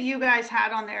 statistic that you guys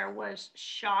had on there was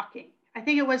shocking. I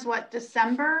think it was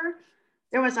December.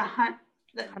 There was that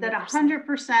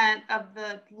 100% of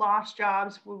the lost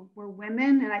jobs were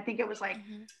women, and I think it was like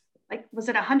was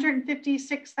it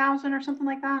 156,000 or something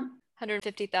like that?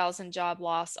 150,000 job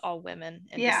loss, all women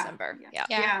in December.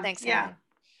 Yeah. Thanks, Annie.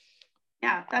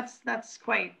 Yeah, that's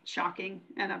quite shocking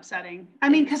and upsetting. I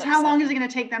mean, because how long is it going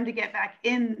to take them to get back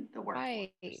in the workforce?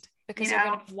 Right. Because they're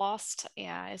going to have lost.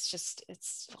 Yeah,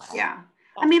 it's yeah.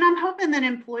 Awful. I mean, I'm hoping that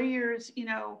employers, you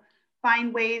know,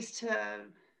 find ways to,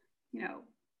 you know,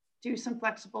 do some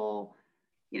flexible,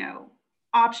 you know,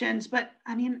 options. But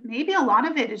I mean, maybe a lot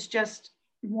of it is just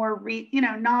more,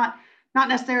 not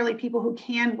necessarily people who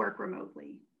can work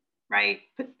remotely, right?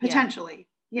 Potentially,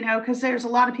 you know, because there's a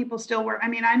lot of people still work. I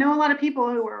mean, I know a lot of people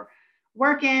who are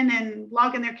working and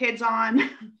logging their kids on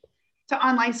to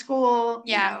online school,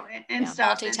 you know, and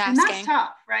stuff. And that's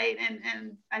tough, right?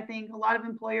 And I think a lot of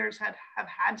employers have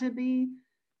had to be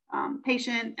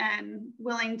patient and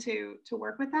willing to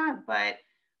work with that. But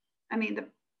I mean,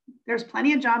 there's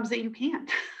plenty of jobs that you can't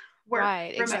work.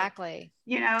 Right, remote, exactly.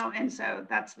 You know, and so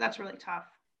that's really tough.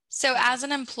 So as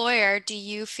an employer, do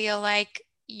you feel like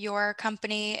your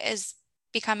company is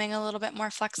becoming a little bit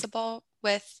more flexible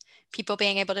with people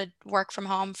being able to work from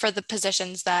home for the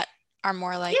positions that are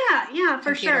more like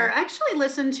for sure. I actually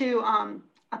listened to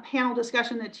a panel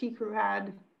discussion that T-Crew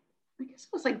had, I guess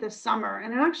it was like this summer,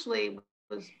 and it actually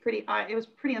was pretty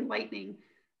enlightening.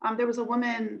 There was a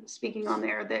woman speaking on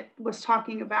there that was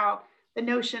talking about the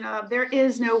notion of there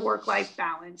is no work-life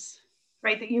balance,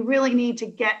 right? That you really need to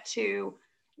get to,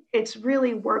 it's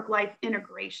really work-life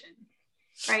integration,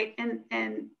 right?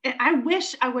 And I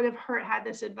wish I would have had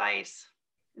this advice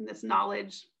and this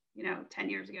knowledge, you know,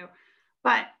 10 years ago,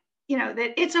 but you know,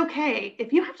 that it's okay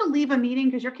if you have to leave a meeting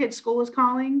because your kid's school is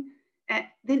calling,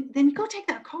 then go take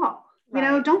that call. You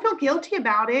know, don't feel guilty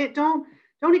about it. Don't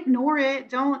ignore it.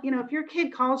 Don't, you know, if your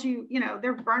kid calls you, you know,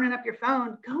 they're burning up your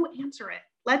phone, go answer it.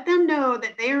 Let them know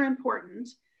that they are important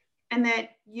and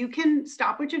that you can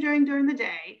stop what you're doing during the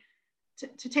day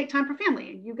to take time for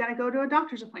family. You got to go to a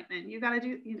doctor's appointment. You got to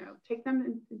do, you know, take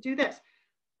them and do this.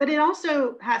 But it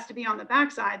also has to be on the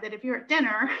backside that if you're at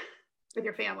dinner with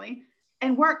your family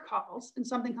and work calls and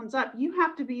something comes up, you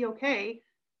have to be okay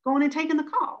going and taking the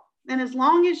call. And as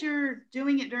long as you're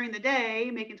doing it during the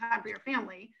day, making time for your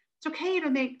family, it's okay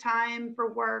to make time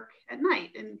for work at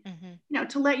night and, you know,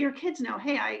 to let your kids know,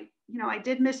 hey, I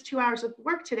did miss 2 hours of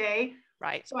work today.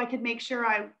 Right. So I could make sure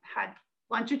I had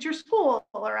lunch at your school,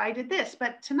 or I did this,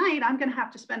 but tonight I'm going to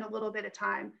have to spend a little bit of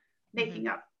time making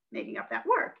up that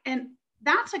work. And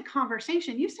that's a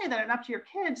conversation. You say that enough to your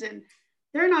kids and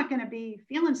they're not going to be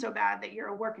feeling so bad that you're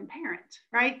a working parent,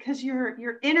 right? Because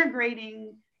you're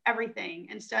integrating everything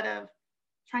instead of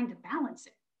trying to balance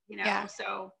it, you know? Yeah.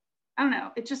 So I don't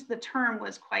know. It just, the term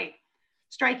was quite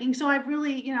striking. So I've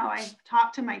really, you know, I've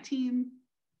talked to my team,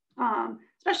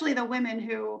 especially the women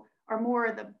who are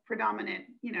more the predominant,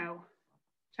 you know,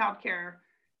 childcare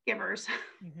givers,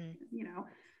 you know,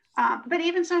 but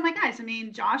even some of my guys, I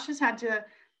mean, Josh has had to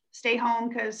stay home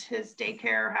because his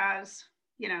daycare has,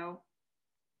 you know,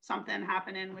 something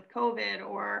happening with COVID,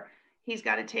 or he's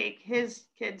got to take his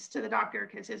kids to the doctor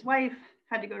because his wife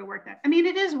had to go to work that. I mean,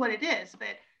 it is what it is, but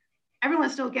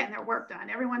everyone's still getting their work done.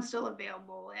 Everyone's still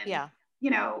available. And,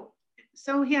 you know,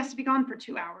 so he has to be gone for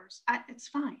 2 hours. It's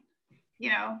fine. You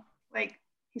know, like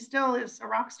he still is a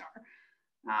rock star.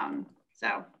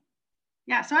 So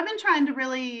yeah, so I've been trying to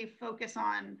really focus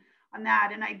on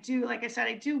that. And I do, like I said,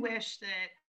 I do wish that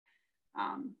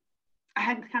I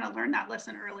had kind of learned that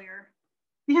lesson earlier,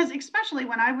 because especially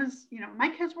when I was, you know, my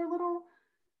kids were little.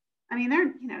 I mean,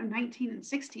 they're, you know, 19 and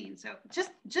 16. So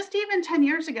just even 10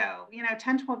 years ago, you know,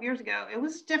 10, 12 years ago, it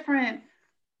was different.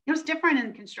 It was different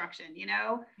in construction, you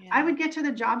know. I would get to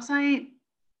the job site.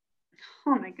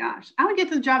 Oh my gosh. I would get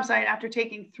to the job site after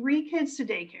taking 3 kids to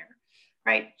daycare,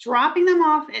 right? Dropping them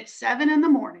off at 7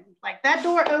 a.m. Like that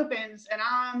door opens and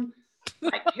I'm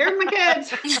like, here's my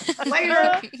kids,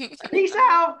 later, peace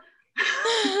out.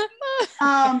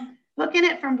 Booking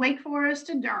it from Wake Forest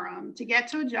to Durham to get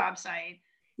to a job site,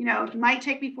 you know, it might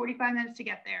take me 45 minutes to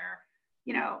get there.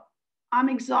 You know, I'm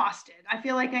exhausted. I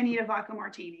feel like I need a vodka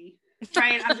martini,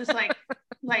 right? I'm just like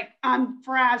I'm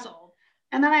frazzled.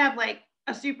 And then I have like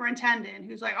a superintendent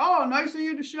who's like, oh, nice of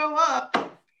you to show up.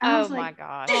 And I was like, my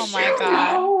gosh. Oh my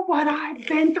God. Know what I've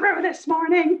been through this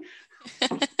morning?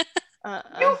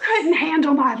 You couldn't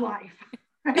handle my life.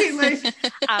 Right? Like,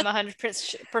 I'm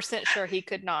 100% sure he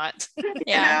could not.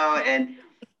 Yeah. You know,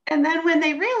 and then when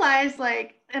they realize,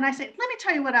 like, and I say, let me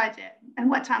tell you what I did and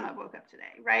what time I woke up today,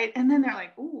 right? And then they're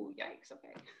like, ooh, yikes,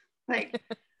 okay. Like,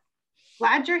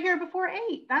 glad you're here before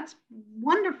 8. That's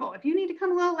wonderful. If you need to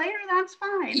come a little later, that's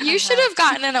fine. You should have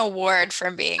gotten an award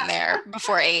for being there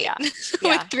before 8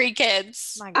 with 3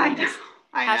 kids. My goodness.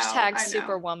 I know. Hashtag I know.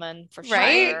 Superwoman for sure.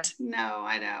 Right? No,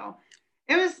 I know.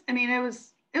 It was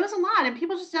a lot, and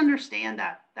people just didn't understand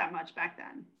that much back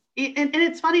then. And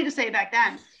it's funny to say back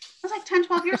then. It was like 10,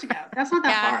 12 years ago. That's not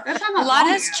that far. That's not that a lot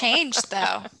long has ago. changed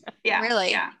though. Yeah.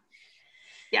 Really.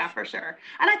 Yeah, for sure.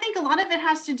 And I think a lot of it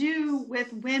has to do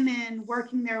with women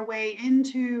working their way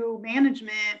into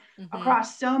management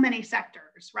across so many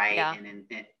sectors, right? Yeah. And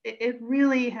it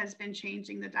really has been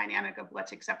changing the dynamic of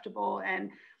what's acceptable. And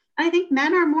I think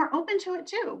men are more open to it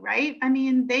too, right? I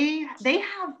mean, they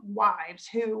have wives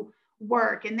who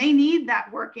work, and they need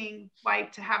that working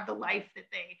wife to have the life that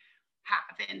they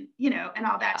have, and, you know, and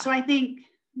all that. So I think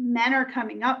men are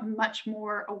coming up much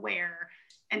more aware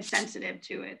and sensitive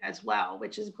to it as well,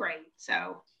 which is great.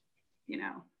 So, you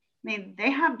know, I mean,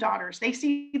 they have daughters, they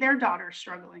see their daughters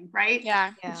struggling, right?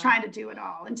 Yeah. It's trying to do it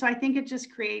all. And so I think it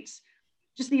just creates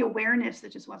just the awareness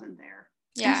that just wasn't there.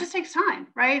 Yeah. And it just takes time,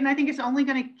 right? And I think it's only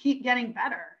going to keep getting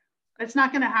better. It's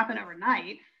not going to happen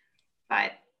overnight,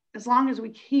 but as long as we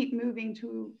keep moving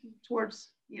towards,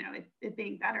 you know, it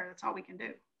being better, that's all we can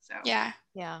do. So Yeah.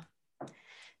 Yeah.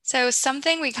 So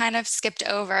something we kind of skipped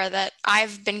over that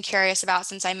I've been curious about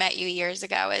since I met you years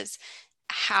ago is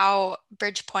how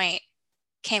Bridgepoint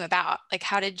came about. Like,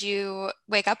 how did you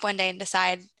wake up one day and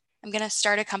decide, I'm going to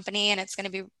start a company and it's going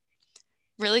to be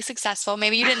really successful?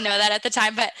 Maybe you didn't know that at the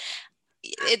time, but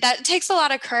that takes a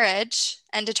lot of courage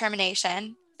and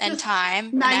determination and just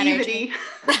time naivety.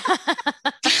 And energy.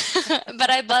 But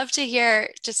I'd love to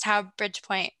hear just how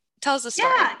Bridgepoint tells the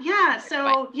story. Yeah.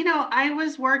 So, you know, when I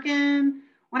was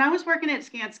working at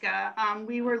Skanska,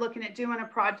 we were looking at doing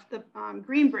the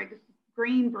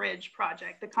Green Bridge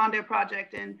project, the condo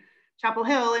project in Chapel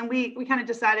Hill. And we kind of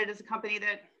decided as a company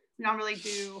that we don't really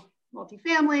do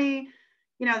multifamily,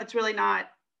 you know, that's really not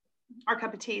our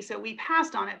cup of tea. So we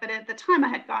passed on it. But at the time I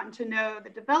had gotten to know the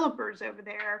developers over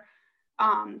there,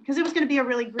 because it was going to be a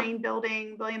really green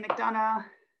building. William McDonough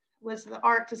was the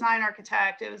design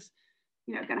architect. It was,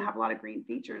 you know, going to have a lot of green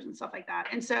features and stuff like that.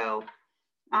 And so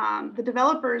the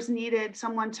developers needed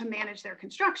someone to manage their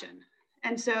construction.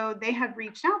 And so they had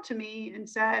reached out to me and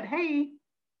said, hey,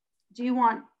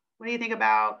 what do you think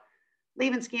about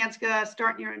leaving Skanska,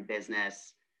 starting your own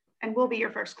business, and we'll be your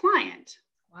first client?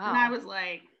 Wow. And I was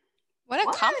like, what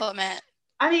a compliment.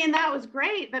 I mean, that was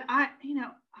great, but I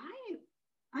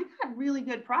got really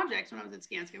good projects when I was at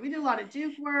Skanska. We did a lot of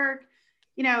Duke work.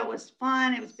 You know, it was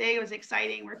fun. It was big. It was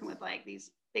exciting working with like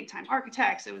these big time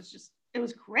architects. It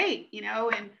was great, you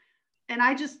know, and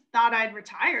I just thought I'd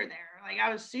retire there. Like,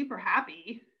 I was super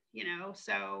happy, you know,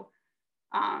 so,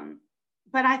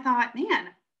 but I thought, man,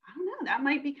 I don't know, that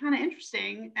might be kind of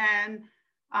interesting. And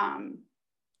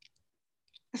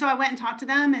so I went and talked to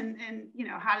them and, you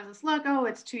know, how does this look? Oh,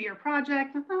 it's a 2-year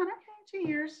project. I thought, okay, 2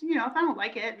 years, you know, if I don't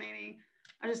like it, maybe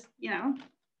I'll just, you know,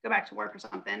 go back to work or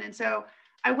something. And so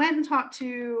I went and talked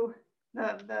to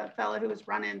the fellow who was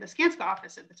running the Skanska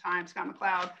office at the time, Scott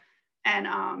McLeod.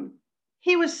 And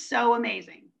he was so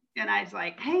amazing. And I was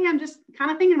like, hey, I'm just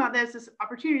kind of thinking about this. This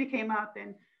opportunity came up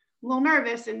and a little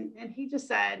nervous. And he just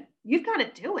said, you've got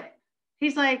to do it.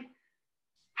 He's like,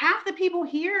 half the people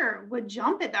here would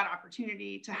jump at that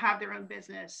opportunity to have their own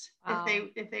business. Wow.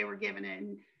 if they were given it.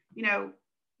 And, you know,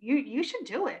 you should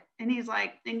do it. And he's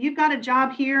like, and you've got a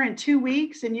job here in 2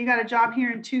 weeks and you got a job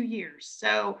here in 2 years.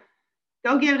 So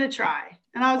go give it a try.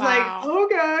 And I was like,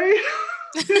 okay.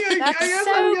 I guess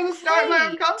I'm going to start my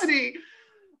own company.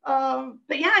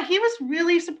 But yeah, he was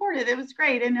really supportive. It was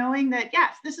great. And knowing that,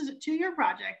 yes, this is a 2-year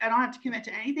project. I don't have to commit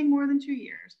to anything more than 2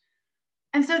 years.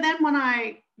 And so then when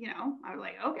I was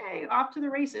like, okay, off to the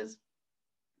races.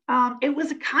 It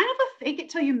was a kind of a fake it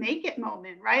till you make it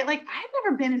moment, right? Like I've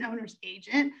never been an owner's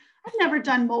agent. I've never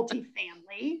done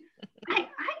multifamily. I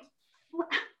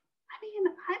mean,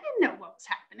 I didn't know what was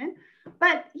happening,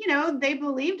 but you know, they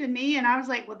believed in me and I was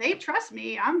like, well, they trust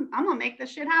me. I'm gonna make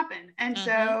this shit happen. And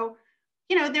so,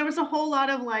 you know, there was a whole lot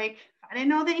of like, I didn't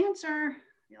know the answer.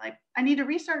 You're like, I need to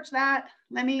research that.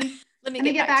 Let me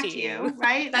get back to you.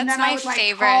 Right. That's and then my I would like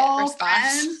favorite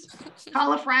response.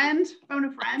 Call a friend, phone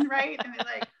a friend. Right. And be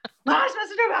like, what am I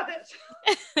supposed to do about this?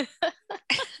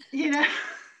 You know,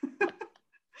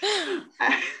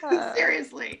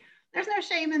 seriously, there's no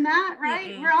shame in that.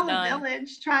 Right. We're all a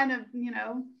village trying to, you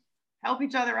know, help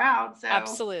each other out. So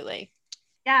absolutely.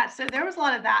 Yeah. So there was a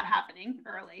lot of that happening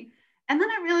early. And then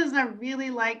I realized I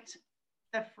really liked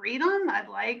the freedom. I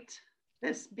liked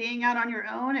this being out on your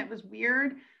own. It was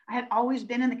weird. I had always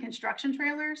been in the construction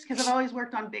trailers because I've always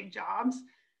worked on big jobs,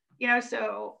 you know,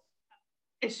 so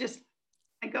it's just,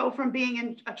 I go from being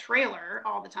in a trailer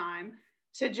all the time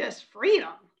to just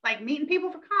freedom, like meeting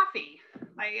people for coffee,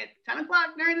 like at 10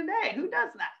 o'clock during the day. Who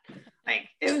does that? Like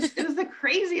it was the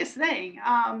craziest thing.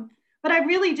 But I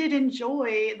really did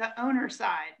enjoy the owner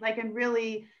side, like, and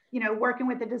really, you know, working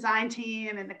with the design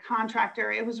team and the contractor,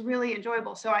 it was really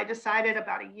enjoyable. So I decided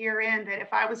about a year in that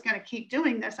if I was going to keep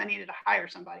doing this, I needed to hire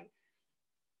somebody.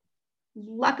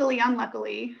 Luckily,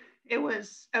 unluckily, it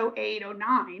was 08,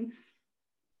 09.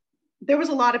 There was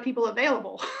a lot of people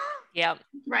available. Yep.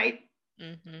 Right.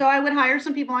 So I would hire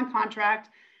some people on contract,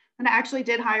 and I actually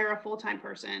did hire a full-time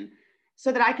person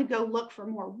so that I could go look for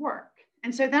more work.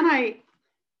 And so then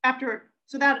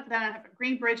that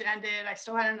Greenbridge ended. I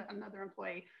still had another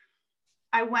employee.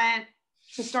 I went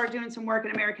to start doing some work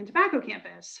at American Tobacco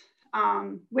Campus,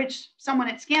 which someone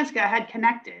at Skanska had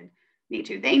connected me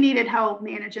to. They needed help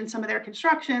managing some of their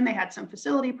construction. They had some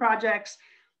facility projects,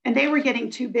 and they were getting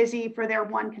too busy for their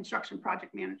one construction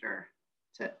project manager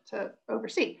to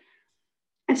oversee.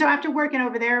 And so after working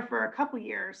over there for a couple of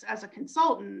years as a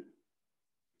consultant,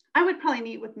 I would probably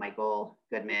meet with Michael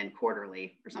Goodman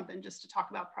quarterly or something just to talk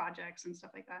about projects and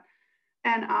stuff like that.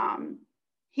 And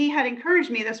he had encouraged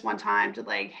me this one time to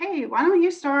like, hey, why don't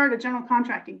you start a general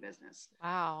contracting business?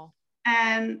 Wow.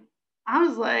 And I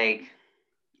was like,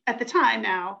 at the time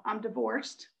now, I'm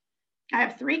divorced. I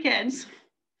have 3 kids,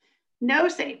 no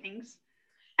savings.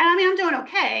 And I mean, I'm doing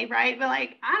okay, right? But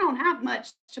like, I don't have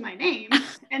much to my name.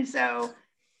 And so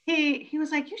he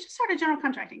was like, you should start a general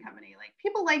contracting company. Like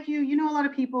people like you know a lot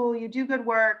of people, you do good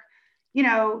work, you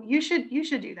know, you should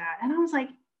do that. And I was like,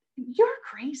 you're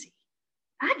crazy.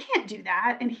 I can't do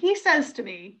that. And he says to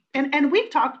me, and we've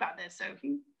talked about this. So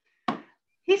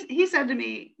he said to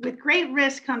me, with great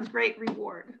risk comes great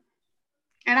reward.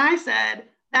 And I said,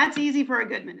 that's easy for a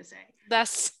Goodman to say.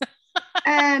 That's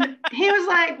and he was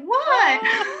like, what?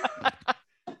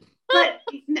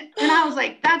 And I was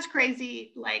like, that's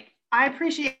crazy. Like, I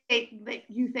appreciate that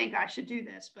you think I should do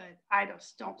this, but I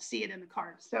just don't see it in the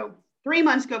cards. So 3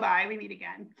 months go by, we meet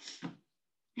again.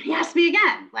 He asked me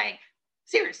again, like,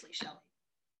 seriously, Shelly,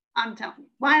 I'm telling you,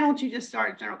 why don't you just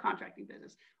start a general contracting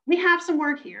business? We have some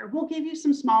work here. We'll give you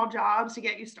some small jobs to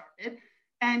get you started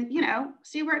and, you know,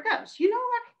 see where it goes. You know a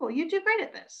lot of people, you do great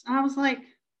at this. And I was like,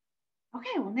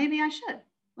 okay, well, maybe I should.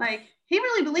 Like, he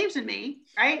really believes in me,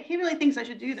 right? He really thinks I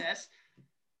should do this.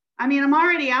 I mean, I'm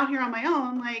already out here on my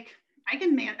own. Like, I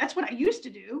can manage. That's what I used to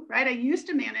do, right? I used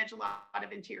to manage a lot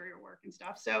of interior work and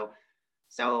stuff. So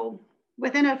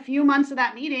within a few months of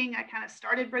that meeting, I kind of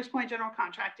started Bridgepoint General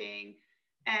Contracting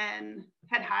and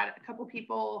had a couple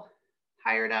people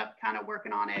hired up kind of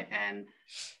working on it. And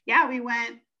yeah, we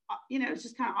went, you know, it's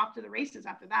just kind of off to the races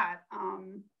after that.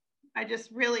 I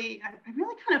really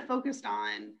kind of focused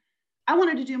on, I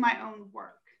wanted to do my own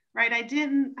work, right? I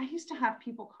used to have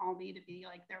people call me to be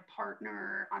like their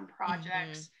partner on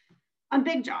projects, on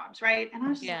big jobs, right? And I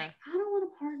was just like, I don't want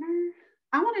a partner.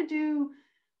 I want to do,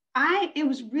 it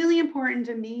was really important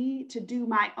to me to do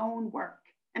my own work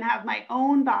and have my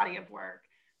own body of work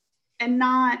and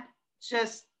not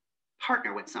just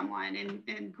partner with someone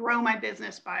and grow my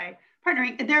business by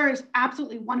partnering. There is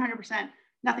absolutely 100%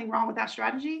 nothing wrong with that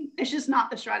strategy. It's just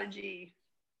not the strategy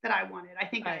that I wanted. I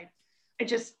think right.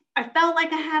 I felt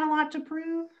like I had a lot to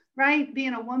prove, right?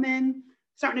 Being a woman,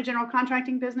 starting a general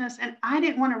contracting business. And I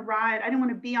didn't want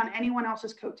to be on anyone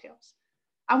else's coattails.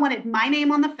 I wanted my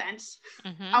name on the fence.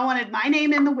 Mm-hmm. I wanted my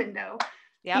name in the window.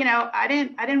 Yep. You know, I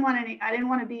didn't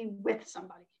want to be with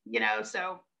somebody, you know,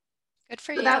 so Good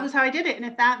for you. that was how I did it. And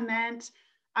if that meant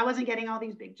I wasn't getting all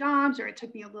these big jobs, or it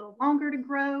took me a little longer to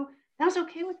grow, that was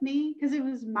okay with me, because it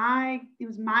was my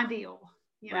deal,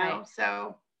 you know? Right.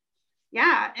 So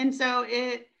yeah. And so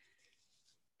it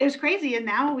was crazy. And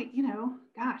now we, you know,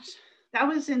 gosh, that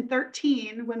was in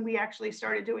 13 when we actually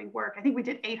started doing work. I think we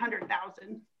did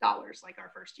 $800,000 like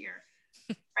our first year.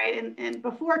 Right. And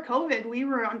before COVID, we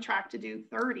were on track to do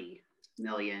 30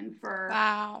 million for,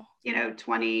 wow, you know,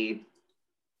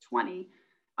 2020.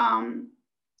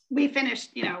 We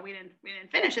finished, you know, we didn't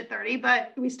finish at 30,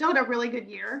 but we still had a really good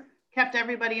year, kept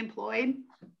everybody employed.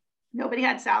 Nobody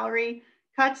had salary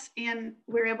cuts, and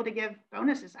we were able to give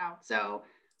bonuses out. So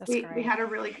we had a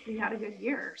good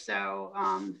year. So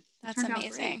that's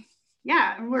amazing.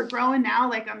 Yeah. And we're growing now.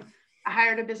 Like I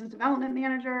hired a business development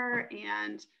manager,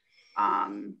 and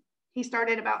he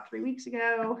started about 3 weeks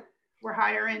ago. We're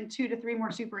hiring 2 to 3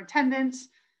 more superintendents,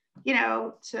 you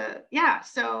know,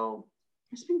 so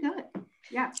it's been good.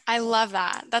 Yeah. I love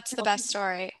that. That's the best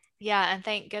story. Yeah. And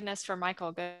thank goodness for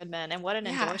Michael Goodman. And what an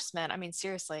endorsement. I mean,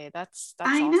 seriously, that's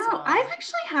I awesome. know. I've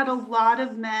actually had a lot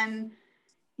of men,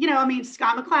 you know, I mean,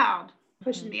 Scott McCloud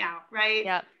pushing me out, right?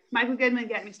 Yeah. Michael Goodman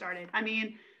getting me started. I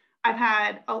mean, I've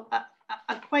had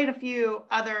quite a few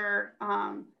other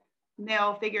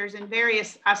male figures in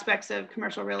various aspects of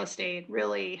commercial real estate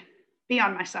really be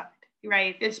on my side,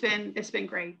 right? It's been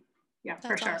great. Yeah, that's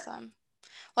for sure. Awesome.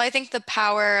 Well, I think the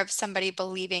power of somebody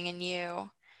believing in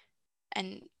you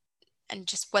and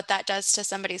just what that does to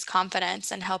somebody's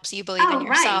confidence and helps you believe in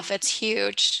yourself, right. It's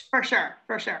huge. For sure.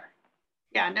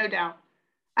 Yeah, no doubt.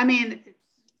 I mean,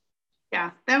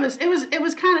 yeah, it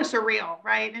was kind of surreal,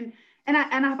 right? And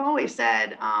I've always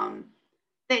said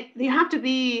that you have to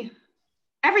be,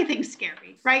 everything's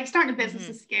scary, right? Starting a business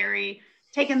is scary.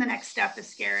 Taking the next step is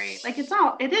scary. Like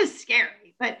it is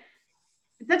scary, but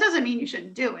that doesn't mean you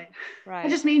shouldn't do it. Right. It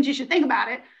just means you should think about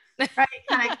it, right?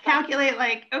 Kind of calculate,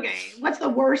 like, okay, what's the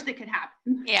worst that could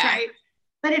happen? Yeah. Right.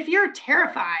 But if you're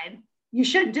terrified, you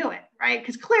shouldn't do it, right?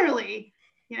 Because clearly,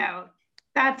 you know,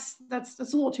 that's a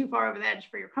little too far over the edge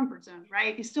for your comfort zone,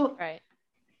 right? You still, right.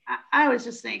 I always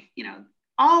just think, you know,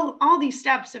 all these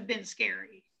steps have been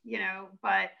scary, you know,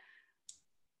 but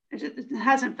it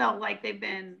hasn't felt like they've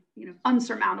been, you know,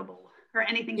 unsurmountable or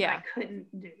anything that I couldn't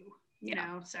do, you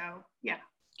know? So, yeah.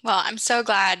 Well, I'm so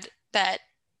glad that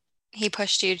he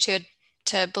pushed you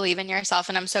to believe in yourself.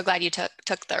 And I'm so glad you took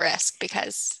the risk,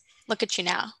 because look at you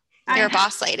now. You're a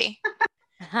boss lady.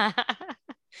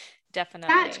 Definitely.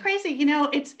 That's crazy. You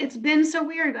know, it's been so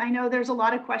weird. I know there's a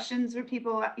lot of questions where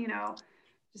people, you know,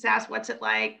 just ask, what's it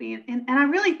like being, and I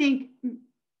really think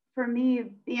for me,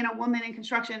 being a woman in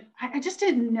construction, I just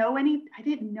didn't know any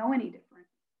different.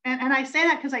 And I say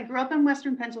that because I grew up in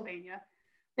Western Pennsylvania.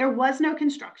 There was no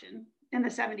construction in the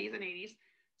 70s and 80s.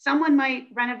 Someone might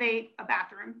renovate a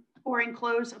bathroom or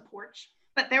enclose a porch,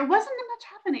 but there wasn't much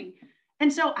happening.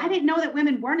 And so I didn't know that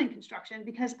women weren't in construction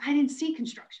because I didn't see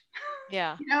construction.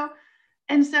 Yeah. You know?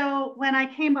 And so when I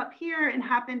came up here and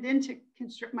happened into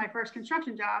my first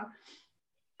construction job,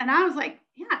 and I was like,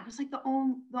 yeah, it was like the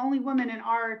only woman in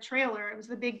our trailer. It was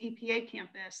the big EPA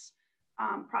campus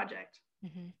project.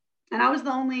 Mm-hmm. And I was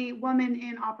the only woman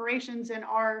in operations in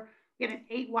we had an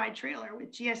 8-wide trailer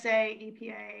with GSA,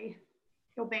 EPA,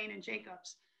 Gilbane, and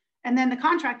Jacobs. And then the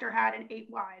contractor had an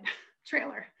 8-wide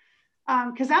trailer.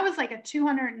 Because that was like a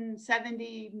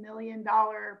 $270 million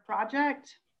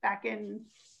project back in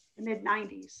the mid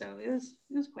 90s. So it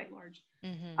was quite large.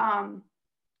 Mm-hmm.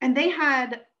 And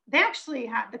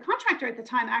the contractor at the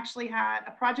time actually had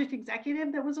a project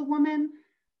executive that was a woman,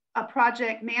 a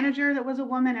project manager that was a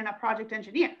woman, and a project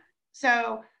engineer.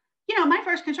 So, you know, my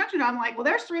first construction job, I'm like, well,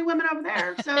 there's 3 women over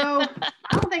there. So I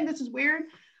don't think this is weird.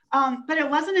 But it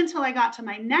wasn't until I got to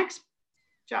my next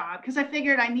job, because I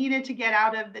figured I needed to get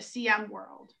out of the CM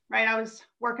world, right? I was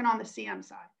working on the CM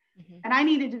side. Mm-hmm. And I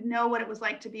needed to know what it was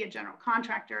like to be a general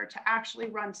contractor, to actually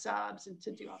run subs and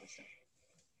to do all this stuff.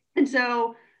 And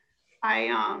so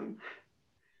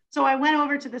I went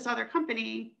over to this other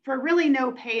company for really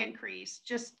no pay increase,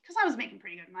 just because I was making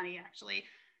pretty good money, actually.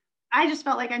 I just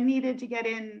felt like I needed to get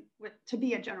in to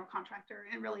be a general contractor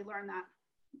and really learn that.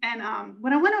 And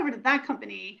when I went over to that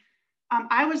company,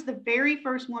 I was the very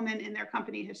first woman in their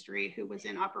company history who was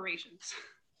in operations.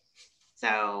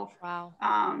 So, wow.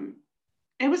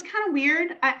 it was kind of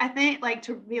weird. I think like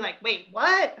to be like, wait,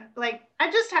 what? Like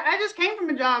I just came from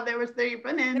a job. There was 3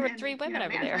 women. There were 3 women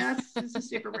over there. This is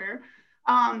super rare.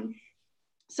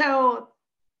 So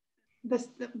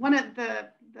one of the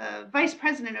vice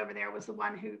president over there was the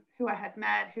one who I had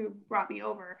met, who brought me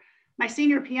over. My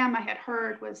senior PM I had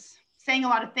heard was saying a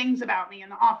lot of things about me in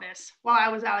the office while I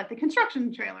was out at the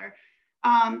construction trailer.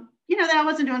 That I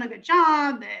wasn't doing a good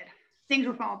job, that things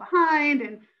were falling behind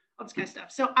and all this kind of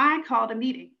stuff. So I called a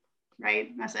meeting,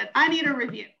 right? I said, I need a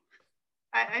review.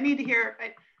 I need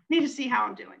to see how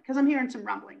I'm doing because I'm hearing some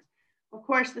rumblings. Of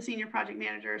course, the senior project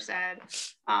manager said,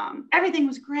 everything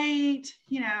was great,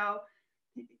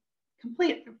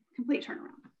 complete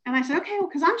turnaround. And I said, okay, well,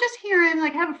 because I'm just hearing,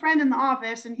 like I have a friend in the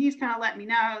office and he's kind of let me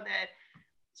know that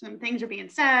some things are being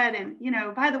said. And,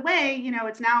 by the way,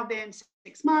 it's now been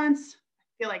 6 months.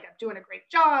 I feel like I'm doing a great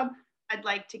job. I'd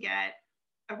like to get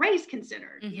a raise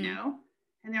considered, and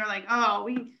they were like, oh,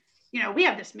 we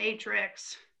have this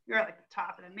matrix. You're at like the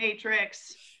top of the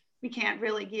matrix. We can't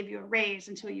really give you a raise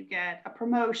until you get a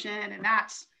promotion. And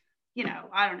that's,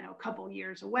 I don't know, a couple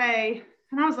years away.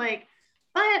 And I was like,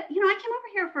 but, I came over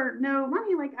here for no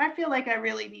money. Like, I feel like I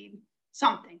really need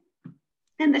something.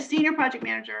 And the senior project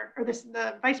manager or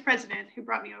the vice president who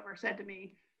brought me over said to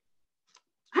me,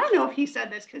 I don't know if he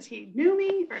said this because he knew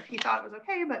me or if he thought it was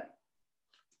okay, but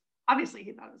obviously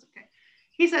he thought it was okay.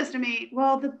 He says to me,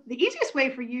 well, the easiest way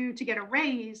for you to get a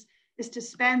raise is to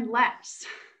spend less.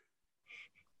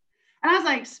 And I was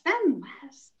like, spend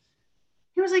less?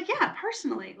 He was like, yeah,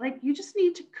 personally, like you just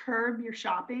need to curb your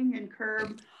shopping and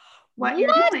curb what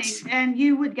you're doing and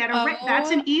you would get a raise.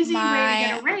 That's an easy way to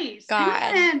get a raise.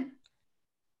 God. And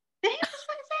did he just say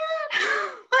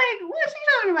that? Like, what is he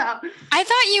talking about? I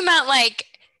thought you meant like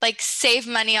save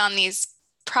money on these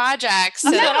projects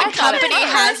so No, that the company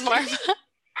has more.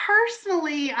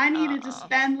 Personally, I needed to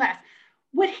spend less.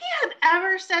 Would he have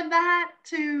ever said that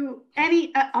to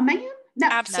a man? No,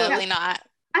 Absolutely not.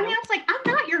 I mean, it's like,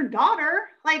 I'm not your daughter.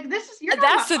 Like, you're not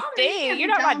That's my the father. thing. You're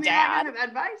not my dad. That kind of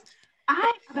advice.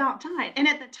 I about died. And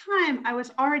at the time, I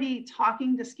was already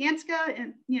talking to Skanska,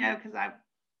 and because I'd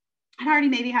already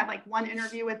maybe had like one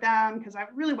interview with them because I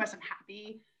really wasn't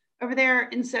happy over there.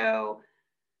 And so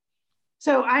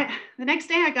the next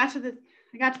day I got to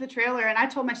the trailer and I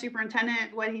told my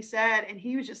superintendent what he said, and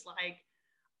he was just like,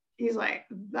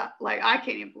 I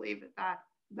can't even believe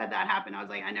that happened. I was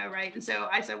like, I know, right? And so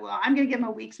I said, well, I'm gonna give him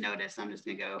a week's notice. I'm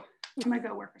gonna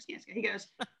go work for Skanska. He goes,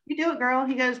 you do it, girl.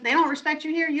 He goes, they don't respect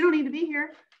you here. You don't need to be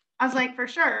here. I was like, for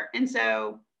sure. And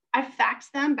so I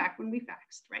faxed them back when we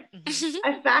faxed, right?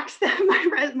 I faxed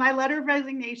them my letter of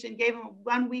resignation, gave them a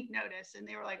 1 week notice, and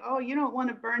they were like, oh, you don't want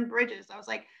to burn bridges. I was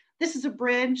like, this is a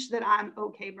bridge that I'm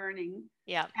okay burning.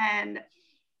 Yeah. And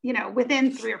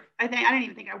within I didn't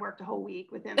even think I worked a whole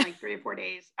week. Within like 3 or 4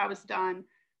 days, I was done.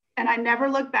 And I never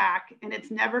looked back, and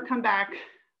it's never come back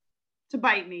to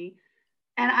bite me.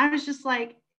 And I was just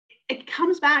like, it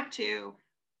comes back to,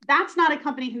 that's not a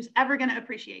company who's ever going to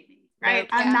appreciate me, right?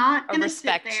 Yeah. I'm not going to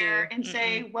sit there and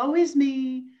say, woe is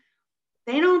me.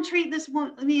 They don't treat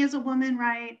me as a woman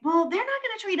right. Well, they're not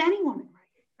going to treat any woman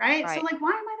right? So like,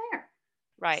 why am I there?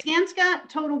 Right. Skanska,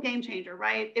 total game changer,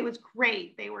 right? It was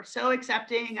great. They were so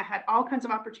accepting. I had all kinds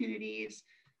of opportunities.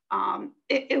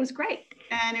 It was great.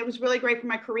 And it was really great for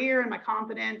my career and my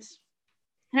confidence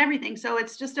and everything. So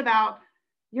it's just about,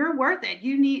 you're worth it.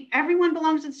 Everyone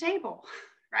belongs at the table,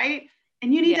 right?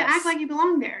 And you need to act like you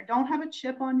belong there. Don't have a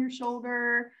chip on your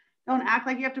shoulder. Don't act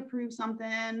like you have to prove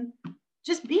something.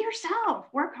 Just be yourself,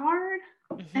 work hard,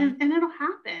 and it'll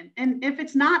happen. And if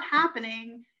it's not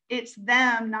happening, it's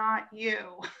them, not you,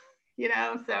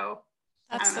 so.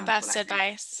 That's the best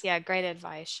advice. Yeah, great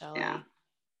advice, Shelly. Yeah.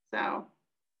 So.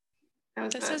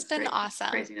 This has been awesome.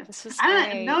 Craziness. This was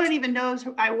No one even knows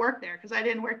I worked there because I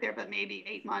didn't work there but maybe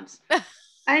 8 months.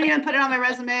 I didn't even put it on my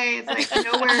resume. It's like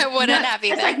nowhere. I wouldn't have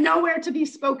either. It's like nowhere to be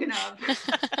spoken of.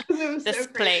 It was this so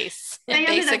place. They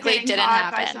basically ended up getting didn't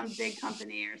bought happen. by some big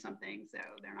company or something, so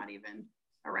they're not even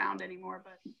around anymore.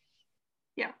 But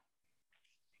yeah,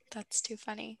 that's too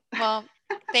funny. Well,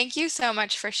 thank you so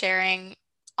much for sharing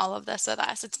all of this with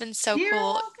us. It's been so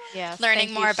cool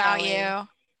learning more about you.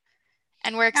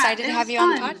 And we're excited to have you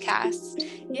on the podcast.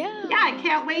 Yeah. Yeah, I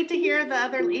can't wait to hear the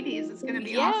other ladies. It's going to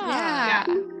be awesome.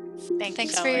 Yeah.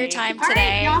 Thanks for your time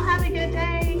today. All right, y'all have a good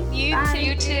day. You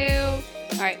Bye.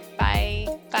 too. All right.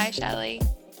 Bye. Bye, Shelly.